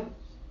 tritium,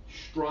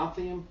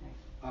 strontium,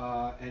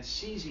 and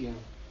cesium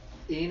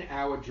in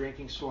our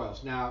drinking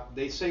soils. Now,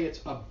 they say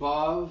it's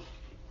above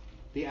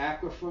the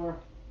aquifer.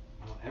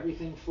 Well,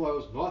 everything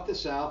flows north to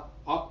south,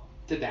 up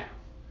to down.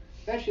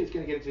 Eventually, it's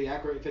going to get into the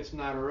aquifer if it's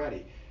not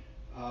already.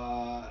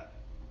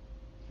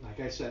 Like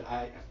I said,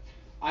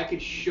 I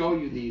could show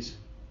you these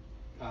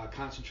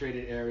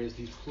concentrated areas,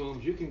 these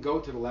plumes. You can go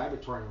to the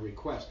laboratory and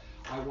request.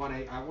 I want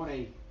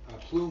a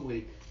plume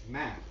leak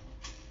map,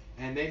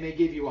 and they may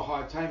give you a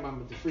hard time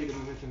under the Freedom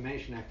of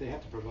Information Act. They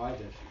have to provide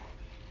that for you.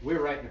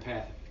 We're right in the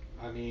path of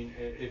it. I mean,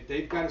 if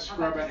they've got a How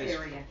scrubber, about this it's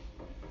area?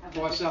 How about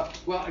for this-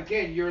 itself. Well,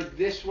 again, you're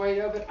this way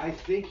of it. I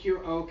think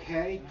you're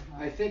okay.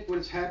 Uh-huh. I think what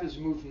has happened is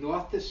moved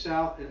north to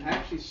south, and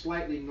actually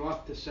slightly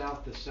north to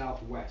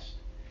southwest.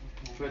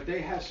 Okay. But they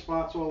have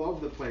spots all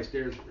over the place.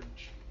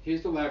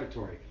 Here's the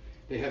laboratory.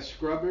 They have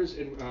scrubbers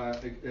and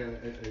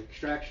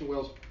extraction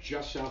wells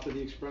just south of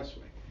the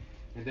expressway.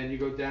 And then you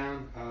go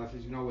down,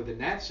 as you know where the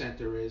Nat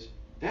Center is,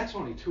 that's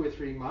only 2 or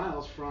 3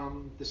 miles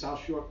from the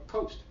South Shore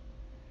coast.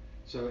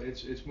 So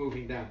it's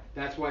moving down.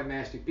 That's why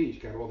Mastic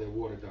Beach got all their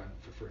water done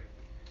for free,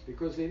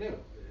 because they knew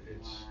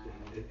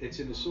it's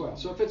in the soil.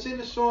 So if it's in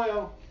the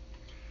soil,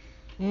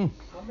 Mm.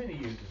 How many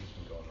years has this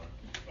been going on?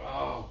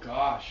 oh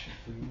gosh,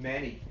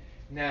 many.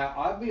 Now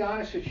I'll be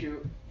honest with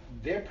you,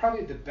 they're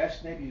probably the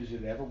best neighbors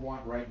you'd ever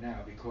want right now,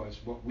 because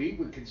what we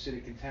would consider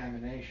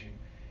contamination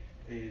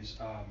is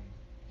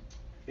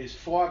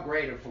far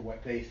greater for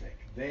what they think.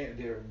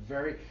 They're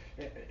very.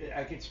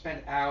 I could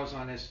spend hours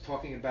on this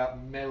talking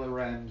about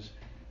millirems,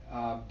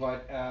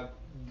 but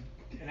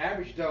an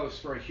average dose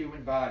for a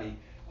human body,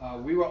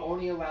 we were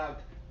only allowed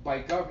by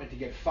government to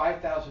get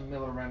 5,000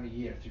 millirem a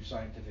year through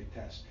scientific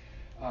tests.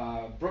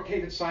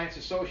 Brookhaven Science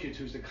Associates,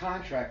 who's the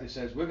contractor,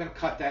 says we're going to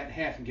cut that in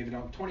half and give it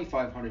on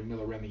 2,500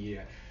 millirem a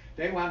year.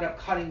 They wound up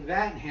cutting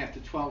that in half to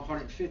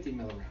 1,250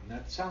 millirem.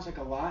 That sounds like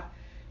a lot,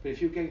 but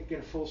if you get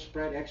a full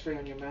spread X-ray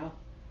on your mouth,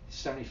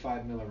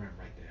 75 millirem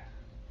right there.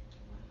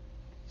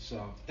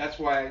 So that's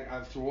why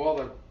through all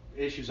the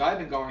issues I've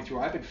been going through,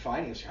 I've been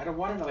fighting this. I don't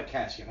want another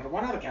CAT scan. I don't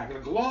want another CAT. I'm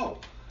going to glow.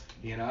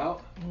 You know,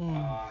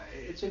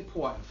 it's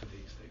important for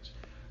these things.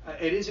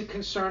 It is a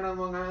concern on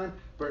Long Island,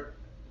 but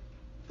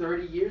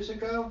 30 years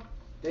ago,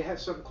 they had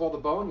something called the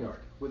boneyard,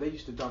 where they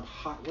used to dump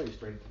hot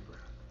waste right into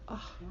the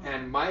ground.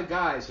 And my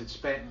guys had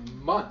spent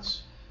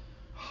months,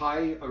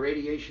 high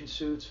radiation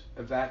suits,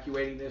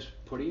 evacuating this,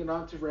 putting it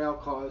onto rail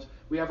cars.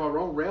 We have our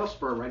own rail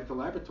spur right at the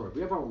laboratory.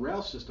 We have our own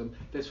rail system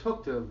that's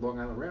hooked to Long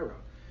Island Railroad.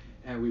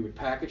 And we would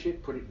package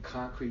it, put it in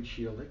concrete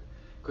shielding,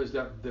 because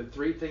the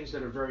 3 things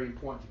that are very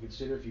important to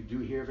consider if you do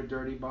hear of a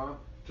dirty bomb,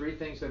 3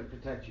 things that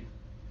protect you: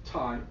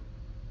 time,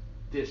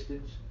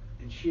 distance,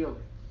 and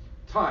shielding.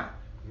 Time,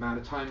 amount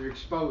of time you're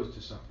exposed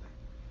to something.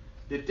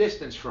 The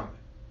distance from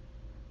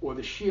it, or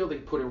the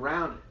shielding put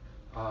around it.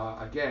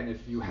 Again,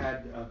 if you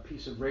had a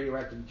piece of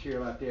radioactive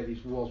material out there,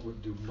 these walls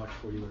wouldn't do much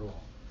for you at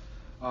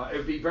all. It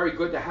would be very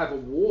good to have a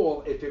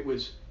wall if it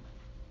was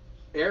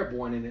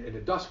airborne in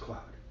a dust cloud,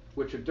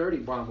 which a dirty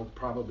bomb will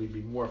probably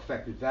be more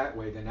effective that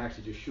way than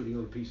actually just shooting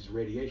little pieces of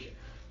radiation.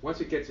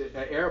 Once it gets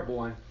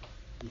airborne,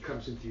 it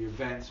comes into your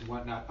vents and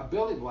whatnot. A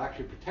building will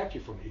actually protect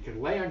you from it. You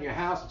can lay on your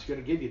house, it's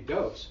going to give you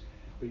dose,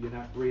 but you're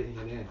not breathing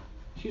it in.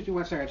 Excuse me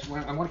one second,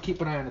 I want to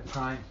keep an eye on the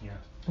time here.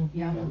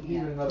 Yeah,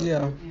 Give it another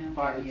Yeah.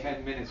 5 to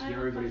 10 minutes, give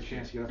everybody a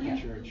chance to get up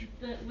to church.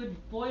 Would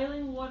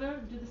boiling water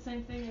do the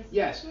same thing as?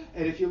 Yes,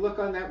 and if you look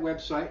on that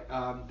website,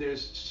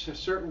 there's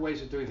certain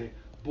ways of doing things.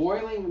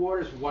 Boiling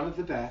water is one of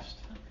the best.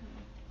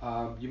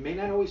 You may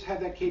not always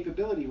have that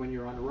capability when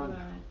you're on the run. Right.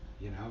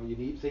 You know, you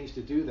need things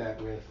to do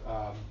that with.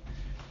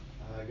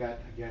 I got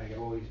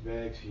all these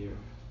bags here.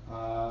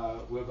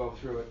 We'll go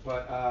through it,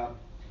 but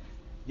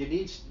you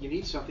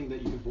need something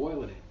that you can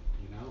boil it in.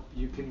 You know,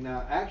 you can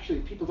actually,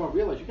 people don't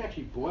realize you can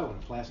actually boil in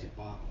a plastic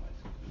bottle.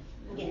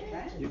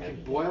 You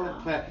can boil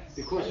it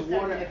because the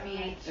water.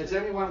 Has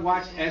anyone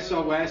watched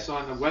SOS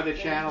on the Weather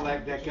Channel?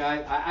 That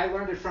guy, I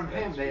learned it from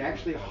him. They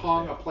actually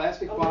hung a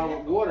plastic bottle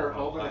of water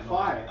over the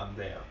fire,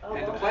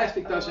 and the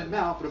plastic doesn't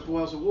melt, but it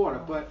boils the water.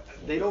 But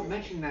they don't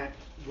mention that.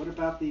 What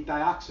about the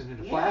dioxin in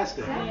the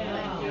plastic?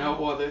 You know,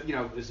 or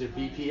is it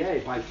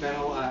BPA,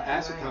 biphenyl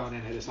acetone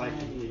in it? It's like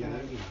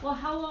Well,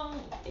 how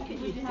long would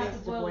you have to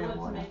boil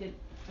water to make it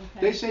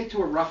okay? They say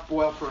to a rough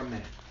boil for a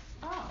minute.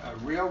 A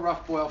real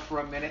rough boil for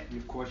a minute.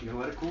 Of course, you gotta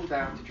let it cool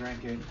down to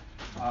drink it.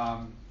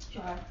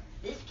 Sure,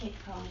 this kit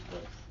comes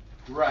with.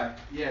 Right.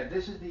 Yeah.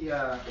 This is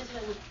the.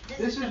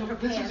 This is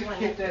a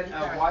kit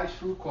that Wise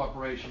Food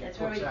Corporation That's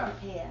puts already out.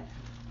 prepared.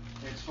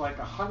 It's like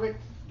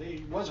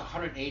it was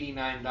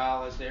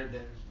 $189.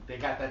 They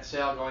got that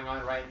sale going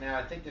on right now.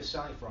 I think they're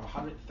selling for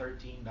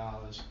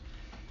 $113.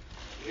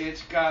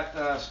 It's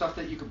got stuff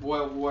that you can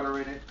boil water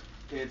in it.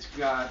 It's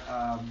got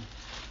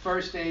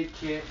first aid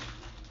kit,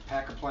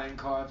 pack of playing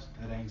cards,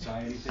 that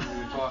anxiety thing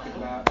we were talking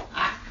about.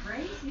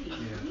 Crazy. Yeah,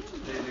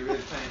 they really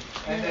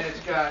think. And then it's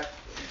got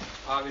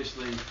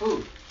obviously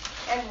food.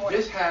 And water.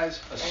 This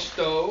has a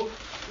stove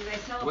Do they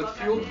sell a with book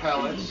out fuel there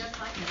pellets just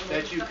like it?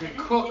 that you Stuff can in it?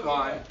 cook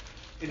on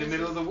in the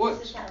middle of the This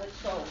woods. is how it's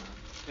sold.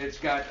 It's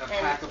got a And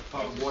pack it's of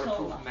a waterproof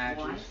solar.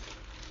 matches. Wise?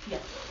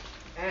 Yes.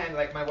 And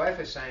like my wife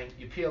is saying,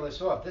 you peel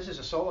this off. This is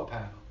a solar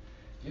panel.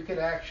 You could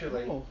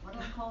actually, Oh. What do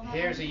they call that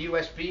here's one? a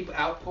USB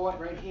output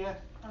right here,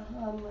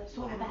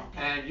 Solar backpack.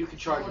 and you can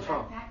charge your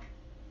phone Backpack?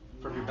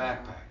 from your Wow.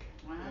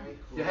 backpack. Wow.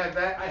 You have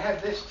that. I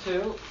have this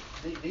too.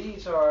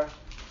 These are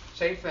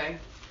same thing.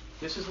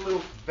 This is a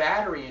little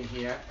battery in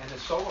here, and the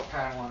solar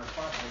panel on the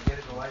front. I get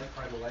it to light,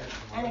 try to light it.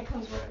 And it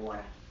comes with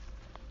water.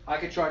 I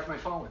could charge my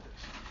phone with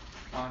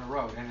this on the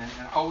road, and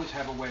I always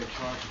have a way of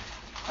charging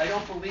it. I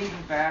don't believe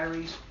in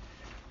batteries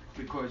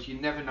because you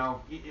never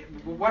know.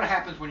 What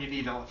happens when you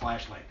need a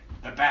flashlight?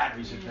 The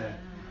batteries are dead.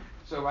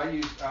 So I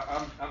use.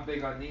 I'm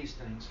big on these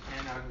things,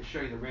 and I'm going to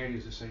show you the radio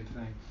is the same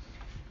thing.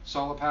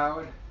 Solar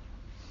powered.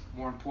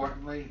 More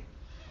importantly,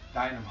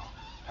 dynamo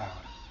powered.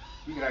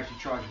 You can actually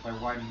charge it by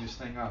winding this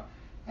thing up,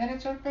 and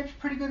it's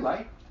pretty good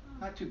light.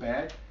 Not too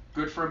bad.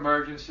 Good for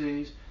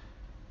emergencies.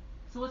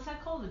 So what's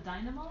that called? A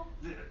dynamo?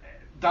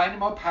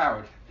 Dynamo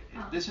powered.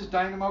 Oh. This is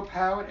dynamo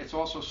powered. It's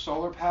also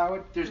solar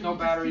powered. There's no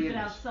battery in Keep it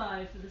this.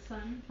 outside for the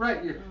sun?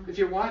 Right. If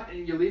you want,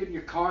 you leave it in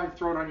your car and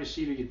throw it on your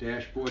seat or your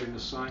dashboard in the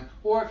sun.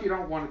 Or if you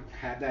don't want to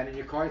have that in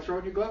your car, you throw it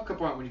in your glove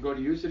compartment. When you go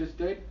to use it, it's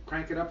dead.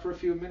 Crank it up for a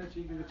few minutes.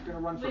 It's going to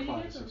run for Where do you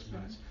 5 get to 6 those from?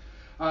 minutes.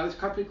 This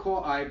company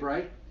called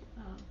iBright.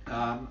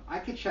 Oh. I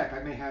could check. I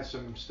may have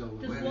some still.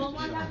 Does Where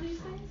Walmart is have this these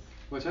from? things?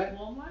 What's that?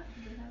 Walmart,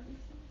 do they have these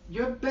things?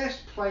 Your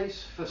best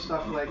place for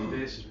stuff like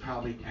this is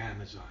probably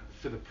Amazon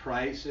for the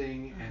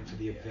pricing and for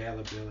the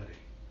availability.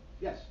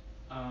 Yes.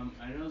 I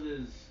know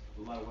there's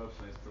a lot of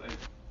websites, but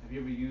have you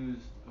ever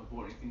used or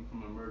bought anything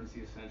from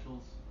Emergency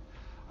Essentials?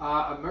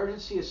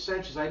 Emergency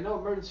Essentials. I know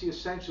Emergency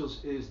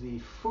Essentials is the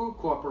food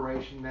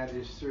corporation that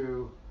is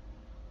through.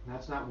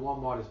 That's not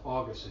Walmart. It's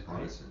Augustin,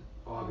 right?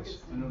 Augustin.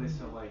 I know they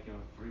sell like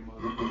 3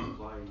 months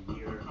supply a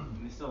year,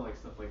 and they sell like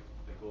stuff like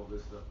all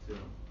this stuff too. I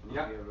don't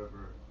know if you have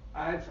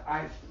ever.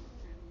 I've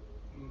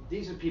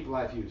these are people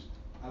I've used.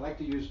 I like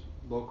to use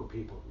local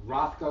people.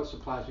 Rothko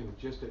supplies me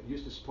with used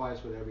to supply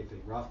us with everything.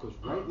 Rothko's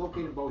right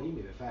located in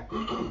Bohemia, the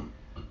factory.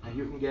 And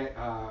you can get,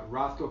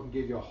 Rothko can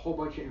give you a whole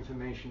bunch of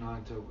information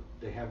on to,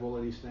 they have all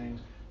of these things.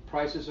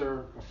 Prices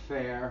are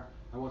fair.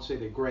 I won't say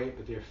they're great,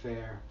 but they're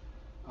fair.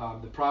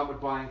 The problem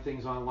with buying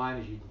things online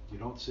is you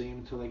don't see them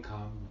until they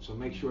come. So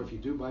make sure if you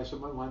do buy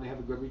something online, they have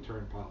a good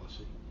return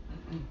policy.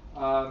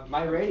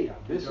 My radio.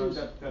 This is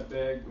that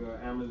bag,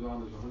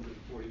 Amazon is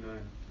 $149.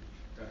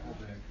 That whole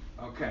bag.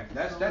 okay.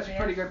 That's a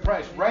pretty good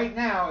price. Right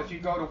now, if you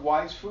go to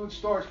Wise Food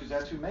Stores, because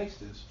that's who makes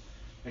this,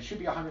 it should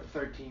be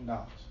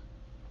 $113.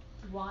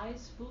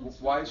 Wise Foods?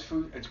 Wise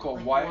Food. It's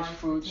called Like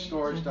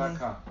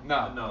WiseFoodStores.com.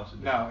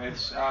 No,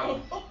 it's.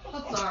 I'm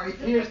sorry.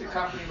 Here's the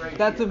company right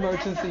That's here.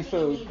 emergency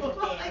food.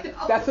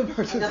 That's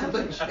emergency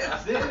food.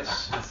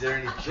 This. Is there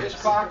any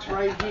This box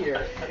right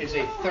here is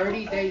a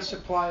 30-day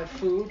supply of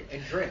food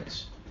and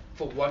drinks.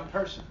 for one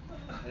person,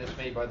 and it's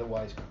made by the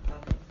Wise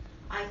Company.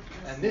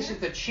 And this is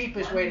the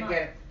cheapest way to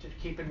get it. Just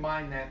keep in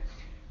mind that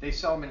they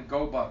sell them in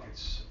go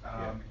buckets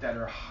that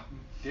are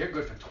they're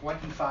good for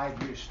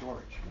 25 years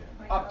storage,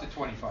 up to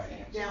 25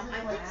 years. Now,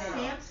 I think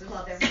Sam's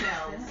Club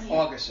sells.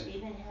 Augustin.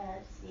 Even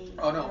has the.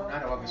 Oh no,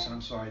 not Augustin.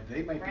 I'm sorry.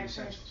 They might be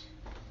Essentials.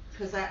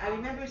 Because I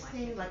remember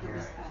seeing like it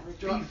was.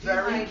 Be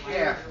very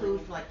careful.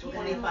 Food for like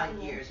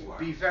 25 years worth.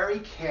 Be very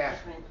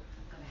careful.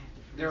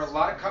 There are a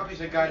lot of companies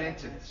that got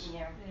into this,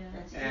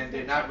 and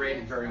they're not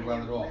rated very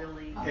well at all.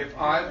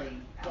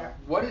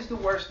 What is the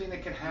worst thing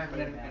that can happen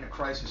in a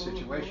crisis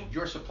situation?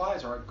 Your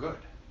supplies aren't good.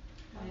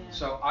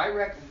 So I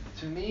reckon,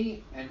 to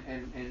me, and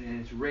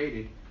it's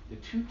rated, the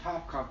two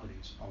top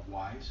companies are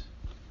Wise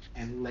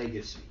and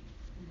Legacy.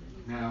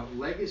 Now,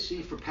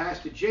 Legacy for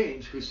Pastor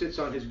James, who sits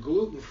on his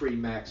gluten-free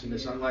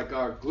Maximus, unlike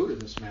our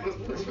glutinous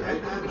Maximus,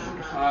 right?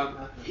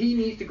 He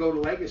needs to go to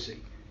Legacy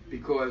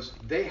because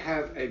they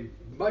have a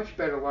much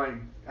better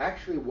line.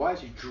 Actually,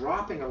 Wise is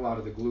dropping a lot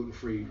of the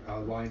gluten-free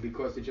line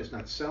because they're just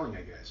not selling,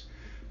 I guess.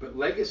 But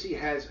Legacy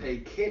has a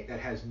kit that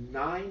has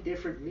 9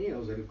 different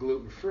meals that are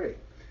gluten-free.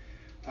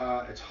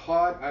 It's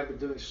hard. I've been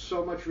doing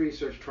so much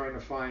research trying to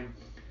find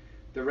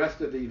the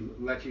rest of the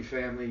Lecce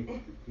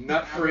family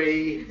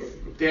nut-free,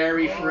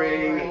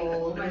 dairy-free.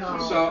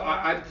 So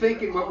I'm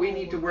thinking what we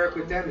need to work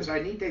with them is I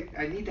need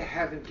to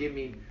have them give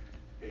me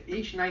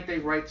each night they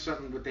write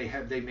something what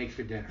they make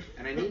for dinner,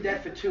 and I need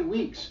that for 2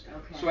 weeks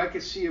so I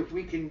can see if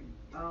we can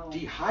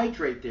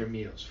dehydrate their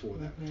meals for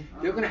them.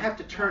 They're going to have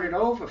to turn it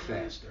over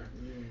faster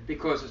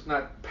because it's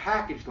not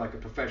packaged like a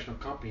professional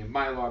company in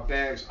Mylar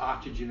bags,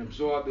 oxygen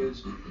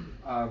absorbers.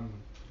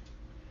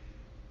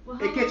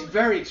 It gets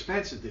very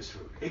expensive, this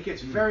food. It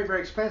gets very,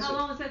 very expensive. How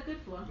long is that good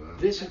for?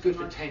 This is good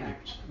for 10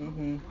 years.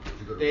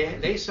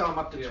 They sell them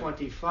up to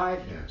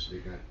 25 years.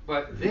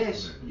 But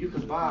this, you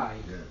can buy,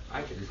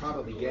 I could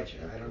probably get you.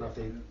 I don't know if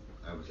they,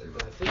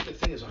 but I think the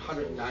thing is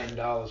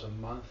 $109 a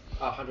month,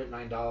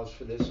 $109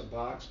 for this, a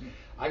box.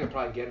 I could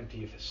probably get them to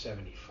you for $75.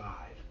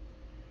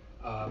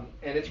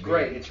 And it's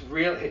great. It's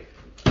really,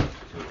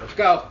 let's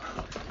go.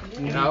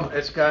 You know,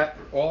 it's got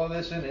all of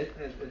this in it.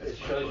 It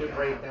shows you a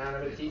breakdown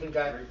of it. It's even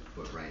got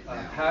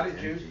powdered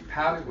juice,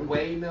 powdered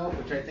whey milk,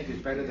 which I think is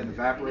better than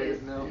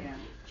evaporated milk.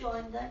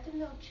 John, let them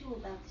know too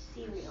about the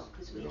cereal,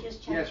 because we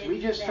just checked Yes, we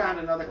just found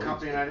another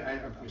company,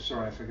 and I'm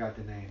sorry, I forgot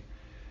the name.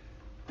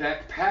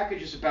 That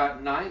packages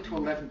about 9 to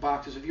 11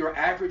 boxes of your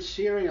average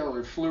cereal,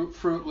 or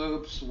Fruit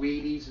Loops,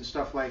 Wheaties, and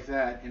stuff like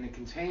that in a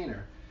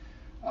container.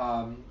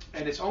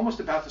 And it's almost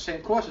about the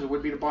same cost as it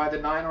would be to buy the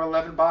 9 or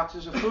 11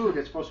 boxes of food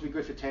that's supposed to be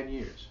good for 10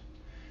 years.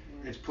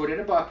 It's put in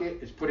a bucket,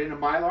 it's put in a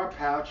Mylar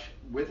pouch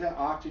with the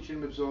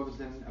oxygen absorbers,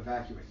 then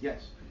evacuate.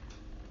 Yes?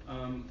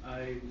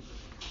 I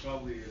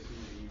probably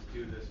assume that you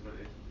do this, but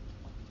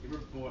you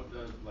ever bought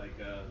the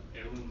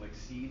heirloom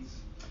seeds?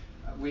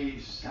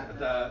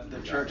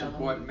 The church has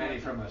bought many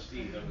from us.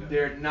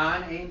 They're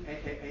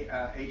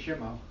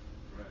non-HMO.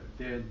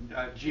 They're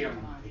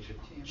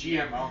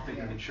GMO,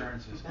 thinking of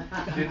insurances.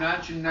 They're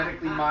not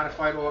genetically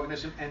modified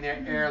organism, and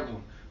they're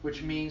heirloom,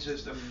 which means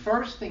is the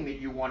first thing that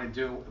you want to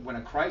do when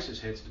a crisis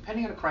hits,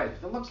 depending on the crisis,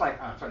 if it looks like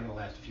it's only going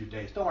to last a few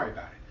days, don't worry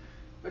about it.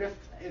 But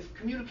if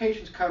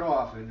communication's cut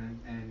off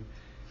and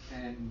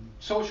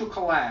social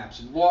collapse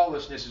and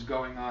lawlessness is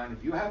going on,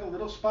 if you have a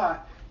little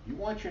spot, you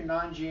want your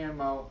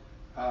non-GMO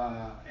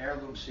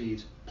heirloom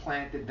seeds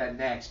planted the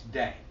next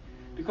day.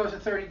 Because in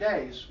 30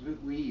 days,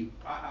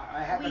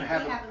 I happen to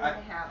have... We have them in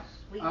the house.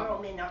 We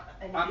grow them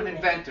in I'm an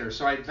inventor,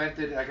 so I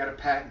got a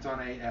patent on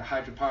a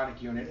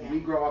hydroponic unit. Yeah. We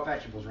grow our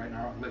vegetables right in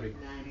our living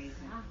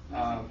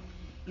room.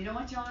 You know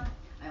what, John?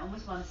 I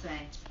almost want to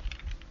say,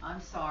 I'm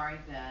sorry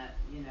that,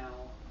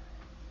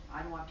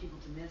 I don't want people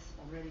to miss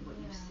already what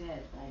you've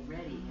said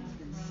already. It's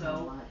been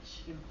so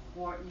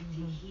important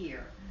to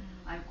hear.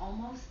 I'm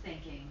almost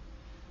thinking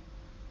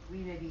we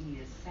maybe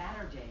need a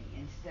Saturday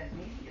instead,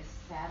 maybe a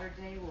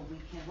Saturday where we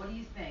can, what do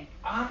you think?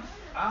 I'm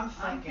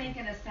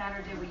thinking a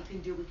Saturday where we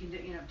can do,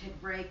 take a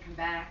break, come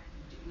back,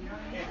 you know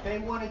what I mean? If they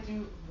want to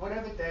do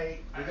whatever day,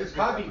 it's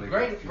probably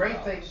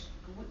great thing.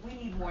 We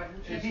need more.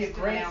 It'd be a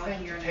great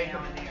thing to take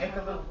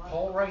a little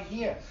poll right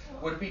here.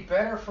 Would it be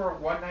better for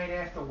one night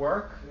after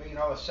work,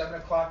 a 7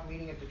 o'clock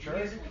meeting at the church?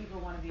 Where do people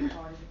want to be a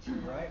part of it too?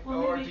 Right.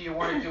 Well, or do you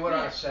want to do it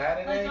on a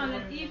Saturday? Like on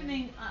an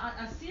evening,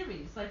 a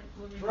series, like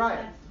when we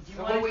right. Do you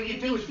want to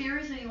do a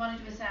series or do you want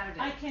to do a Saturday?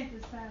 I can't do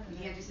Saturdays. You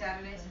can't do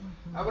Saturdays?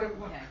 I would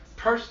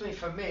personally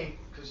for me,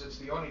 because it's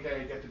the only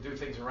day I get to do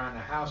things around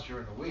the house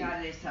during the week.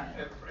 Saturday's tough.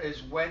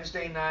 Is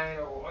Wednesday night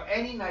or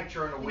any night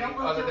during the week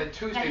other than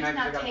Tuesday night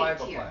because I got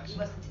Bible class.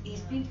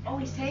 He's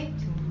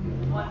taped?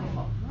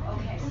 Wonderful.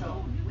 Okay,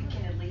 so we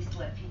can at least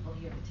let people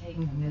you have to take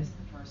and this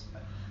the first,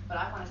 but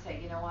I wanna say,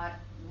 you know what,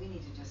 we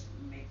need to just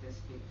make this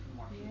big for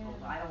more people.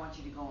 I don't want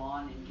you to go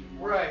on and give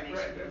more Right,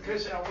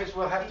 information. because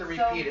we'll have to It's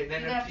so- repeat it, and you're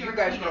then gonna have if to you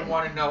guys repeat don't it.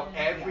 wanna know Yeah.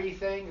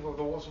 everything, or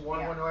the ones who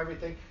wanna know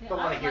everything, Yeah, don't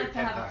wanna I hear would it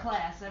like 10 to have a times.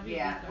 class every week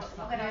Yeah, or we're something.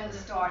 gonna have to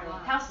start.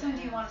 How soon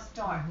do you wanna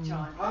start,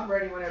 John? I'm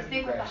ready whenever You you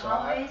think with the guys are.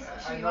 holidays,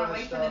 I should we know wanna the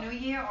wait for the stuff. new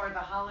year, or the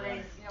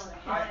holidays, you know,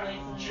 the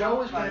holidays?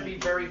 Joe is gonna be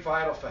very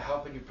vital for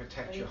helping you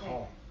protect What do your you think?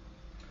 home.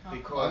 Well, I'm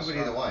Because, good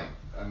either way.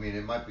 I mean,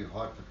 it might be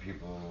hard for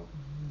people,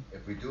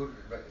 if we do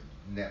it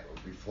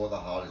before the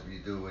holidays, we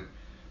do it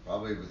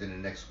probably within the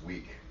next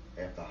week,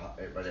 right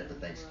after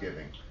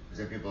Thanksgiving. Because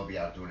then people will be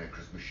out doing their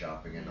Christmas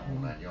shopping and the whole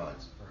 9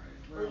 yards.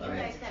 Well, you I mean-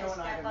 guys gotta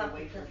step up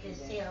because there's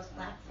sales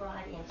Black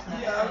Friday and stuff.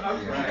 Yeah, I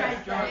was You gonna guys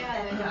ask gotta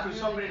John, step up. for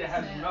somebody that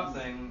has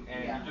nothing Yeah.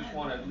 and you just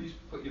wanna at least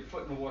put your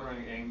foot in the water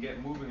and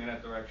get moving in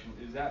that direction,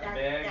 is that That-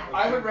 bad? that- or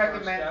I good would first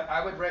recommend, step?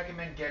 I would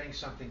recommend getting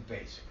something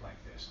basic like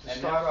this. To And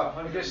start that's off,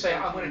 and just say,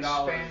 I'm gonna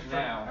 $113 expand from,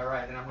 now.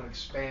 alright, and I'm gonna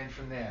expand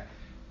from there.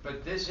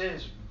 But this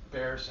is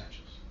bare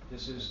essentials.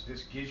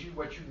 This gives you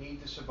what you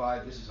need to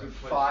survive. This is a Good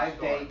place to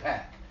 5-day start.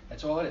 pack.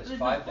 That's all it is, There's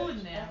 5 no days. food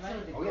in there, right?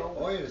 Oh, yeah.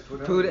 Oh, yeah, there's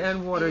food. Food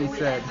and water, he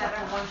said. Is that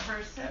for one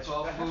person? That's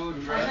all food,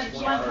 That's dress,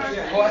 one water.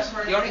 person. Of course,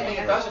 the only thing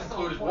it doesn't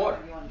include is water.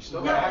 You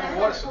still No, gotta that have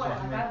a water has water.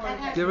 supply. That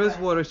has There is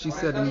water. water, she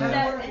said in Is there.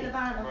 that in the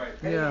bottom? Right.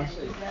 Yeah.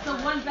 So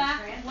one of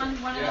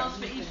Yeah. those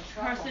for each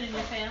person in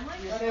your family?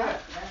 Yeah.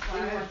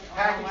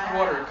 Packaged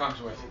water it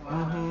comes with.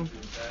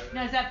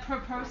 Now, is that per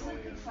person?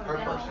 Per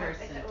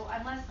person.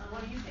 Unless,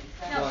 what do you think?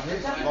 No, Well,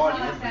 his that's card, not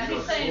you like can that. do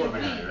He's a saying store we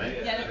manager,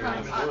 right? get it from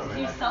us,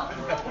 you sell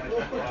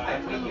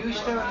And we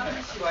used to,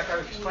 like I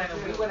was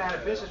explaining, we went out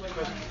of business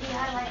because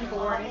people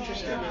weren't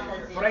interested.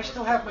 But I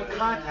still have my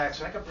contacts,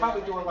 and I could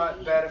probably do a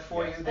lot better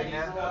for you than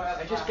them.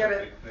 I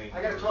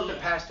gotta talk to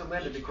Pastor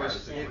Linda,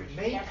 because it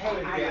may pay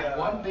to get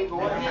one big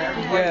order for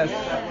everybody.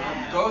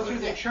 Yes. Go through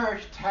the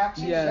church, tax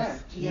Yes,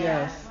 exempt.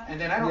 yes, And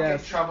then I don't get in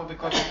Yes. trouble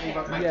because I gave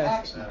up my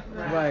Yes. tax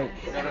number. right.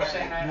 You know what I'm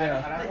saying?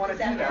 Yeah. I don't wanna do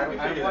that.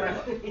 I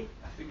wanna.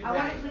 I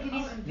wonder if we could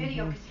use some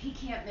video, cause he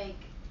can't make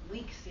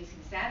weeks,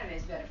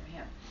 Saturday's better for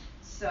him,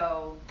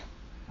 so.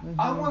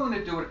 I'm willing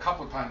to do it a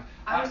couple of times.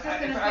 I was just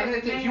gonna say,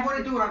 If you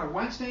wanna do it on a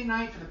Wednesday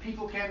night for the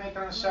people who can't make it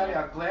on a Saturday,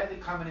 I'll gladly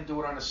come in and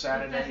do it on a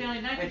Saturday. That's the only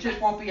night It you just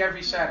can- won't be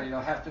every Saturday,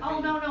 it'll have to be. Oh,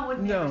 no,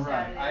 wouldn't be No. on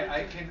Right,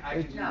 Saturday. I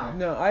can do that.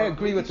 No, I But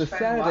agree we with can the spend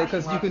Saturday, lots and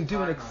 'cause you lots can of do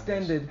an time on this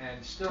extended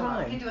and still-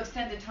 time. We can do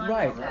extended time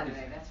Right. on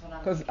Saturday, that's what I'm.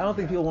 Because I don't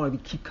think people want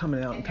to keep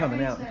coming out and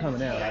coming out and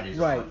coming out.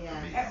 Right.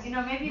 You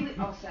know, maybe,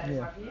 Saturday's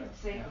Yeah. hard for you,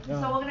 see,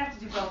 Yeah. so we're gonna have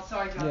to do both,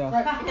 sorry, John. Yeah.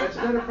 Right, that's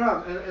not a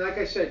problem, and like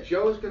I said,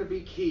 Joe's gonna be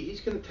key, he's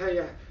gonna tell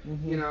you,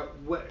 you know,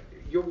 what,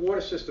 your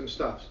water system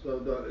stops,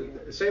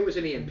 say it was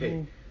an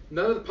EMP.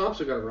 None of the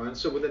pumps are gonna run,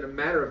 so within a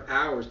matter of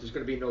hours, there's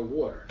gonna be no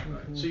water.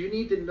 So you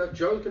need to know,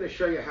 Joe's gonna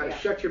show you how to Yeah.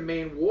 shut your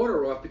main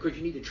water off, because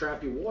you need to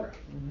trap your water.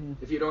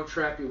 If you don't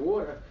trap your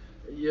water,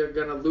 you're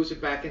gonna lose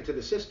it back into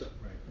the system.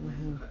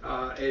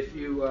 If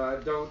you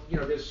don't, you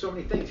know, there's so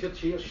many things,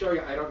 he'll show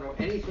you, I don't know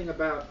anything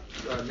about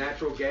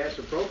natural gas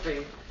or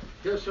propane,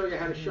 he'll show you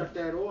how to shut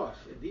that off.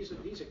 These are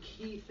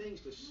key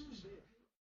things to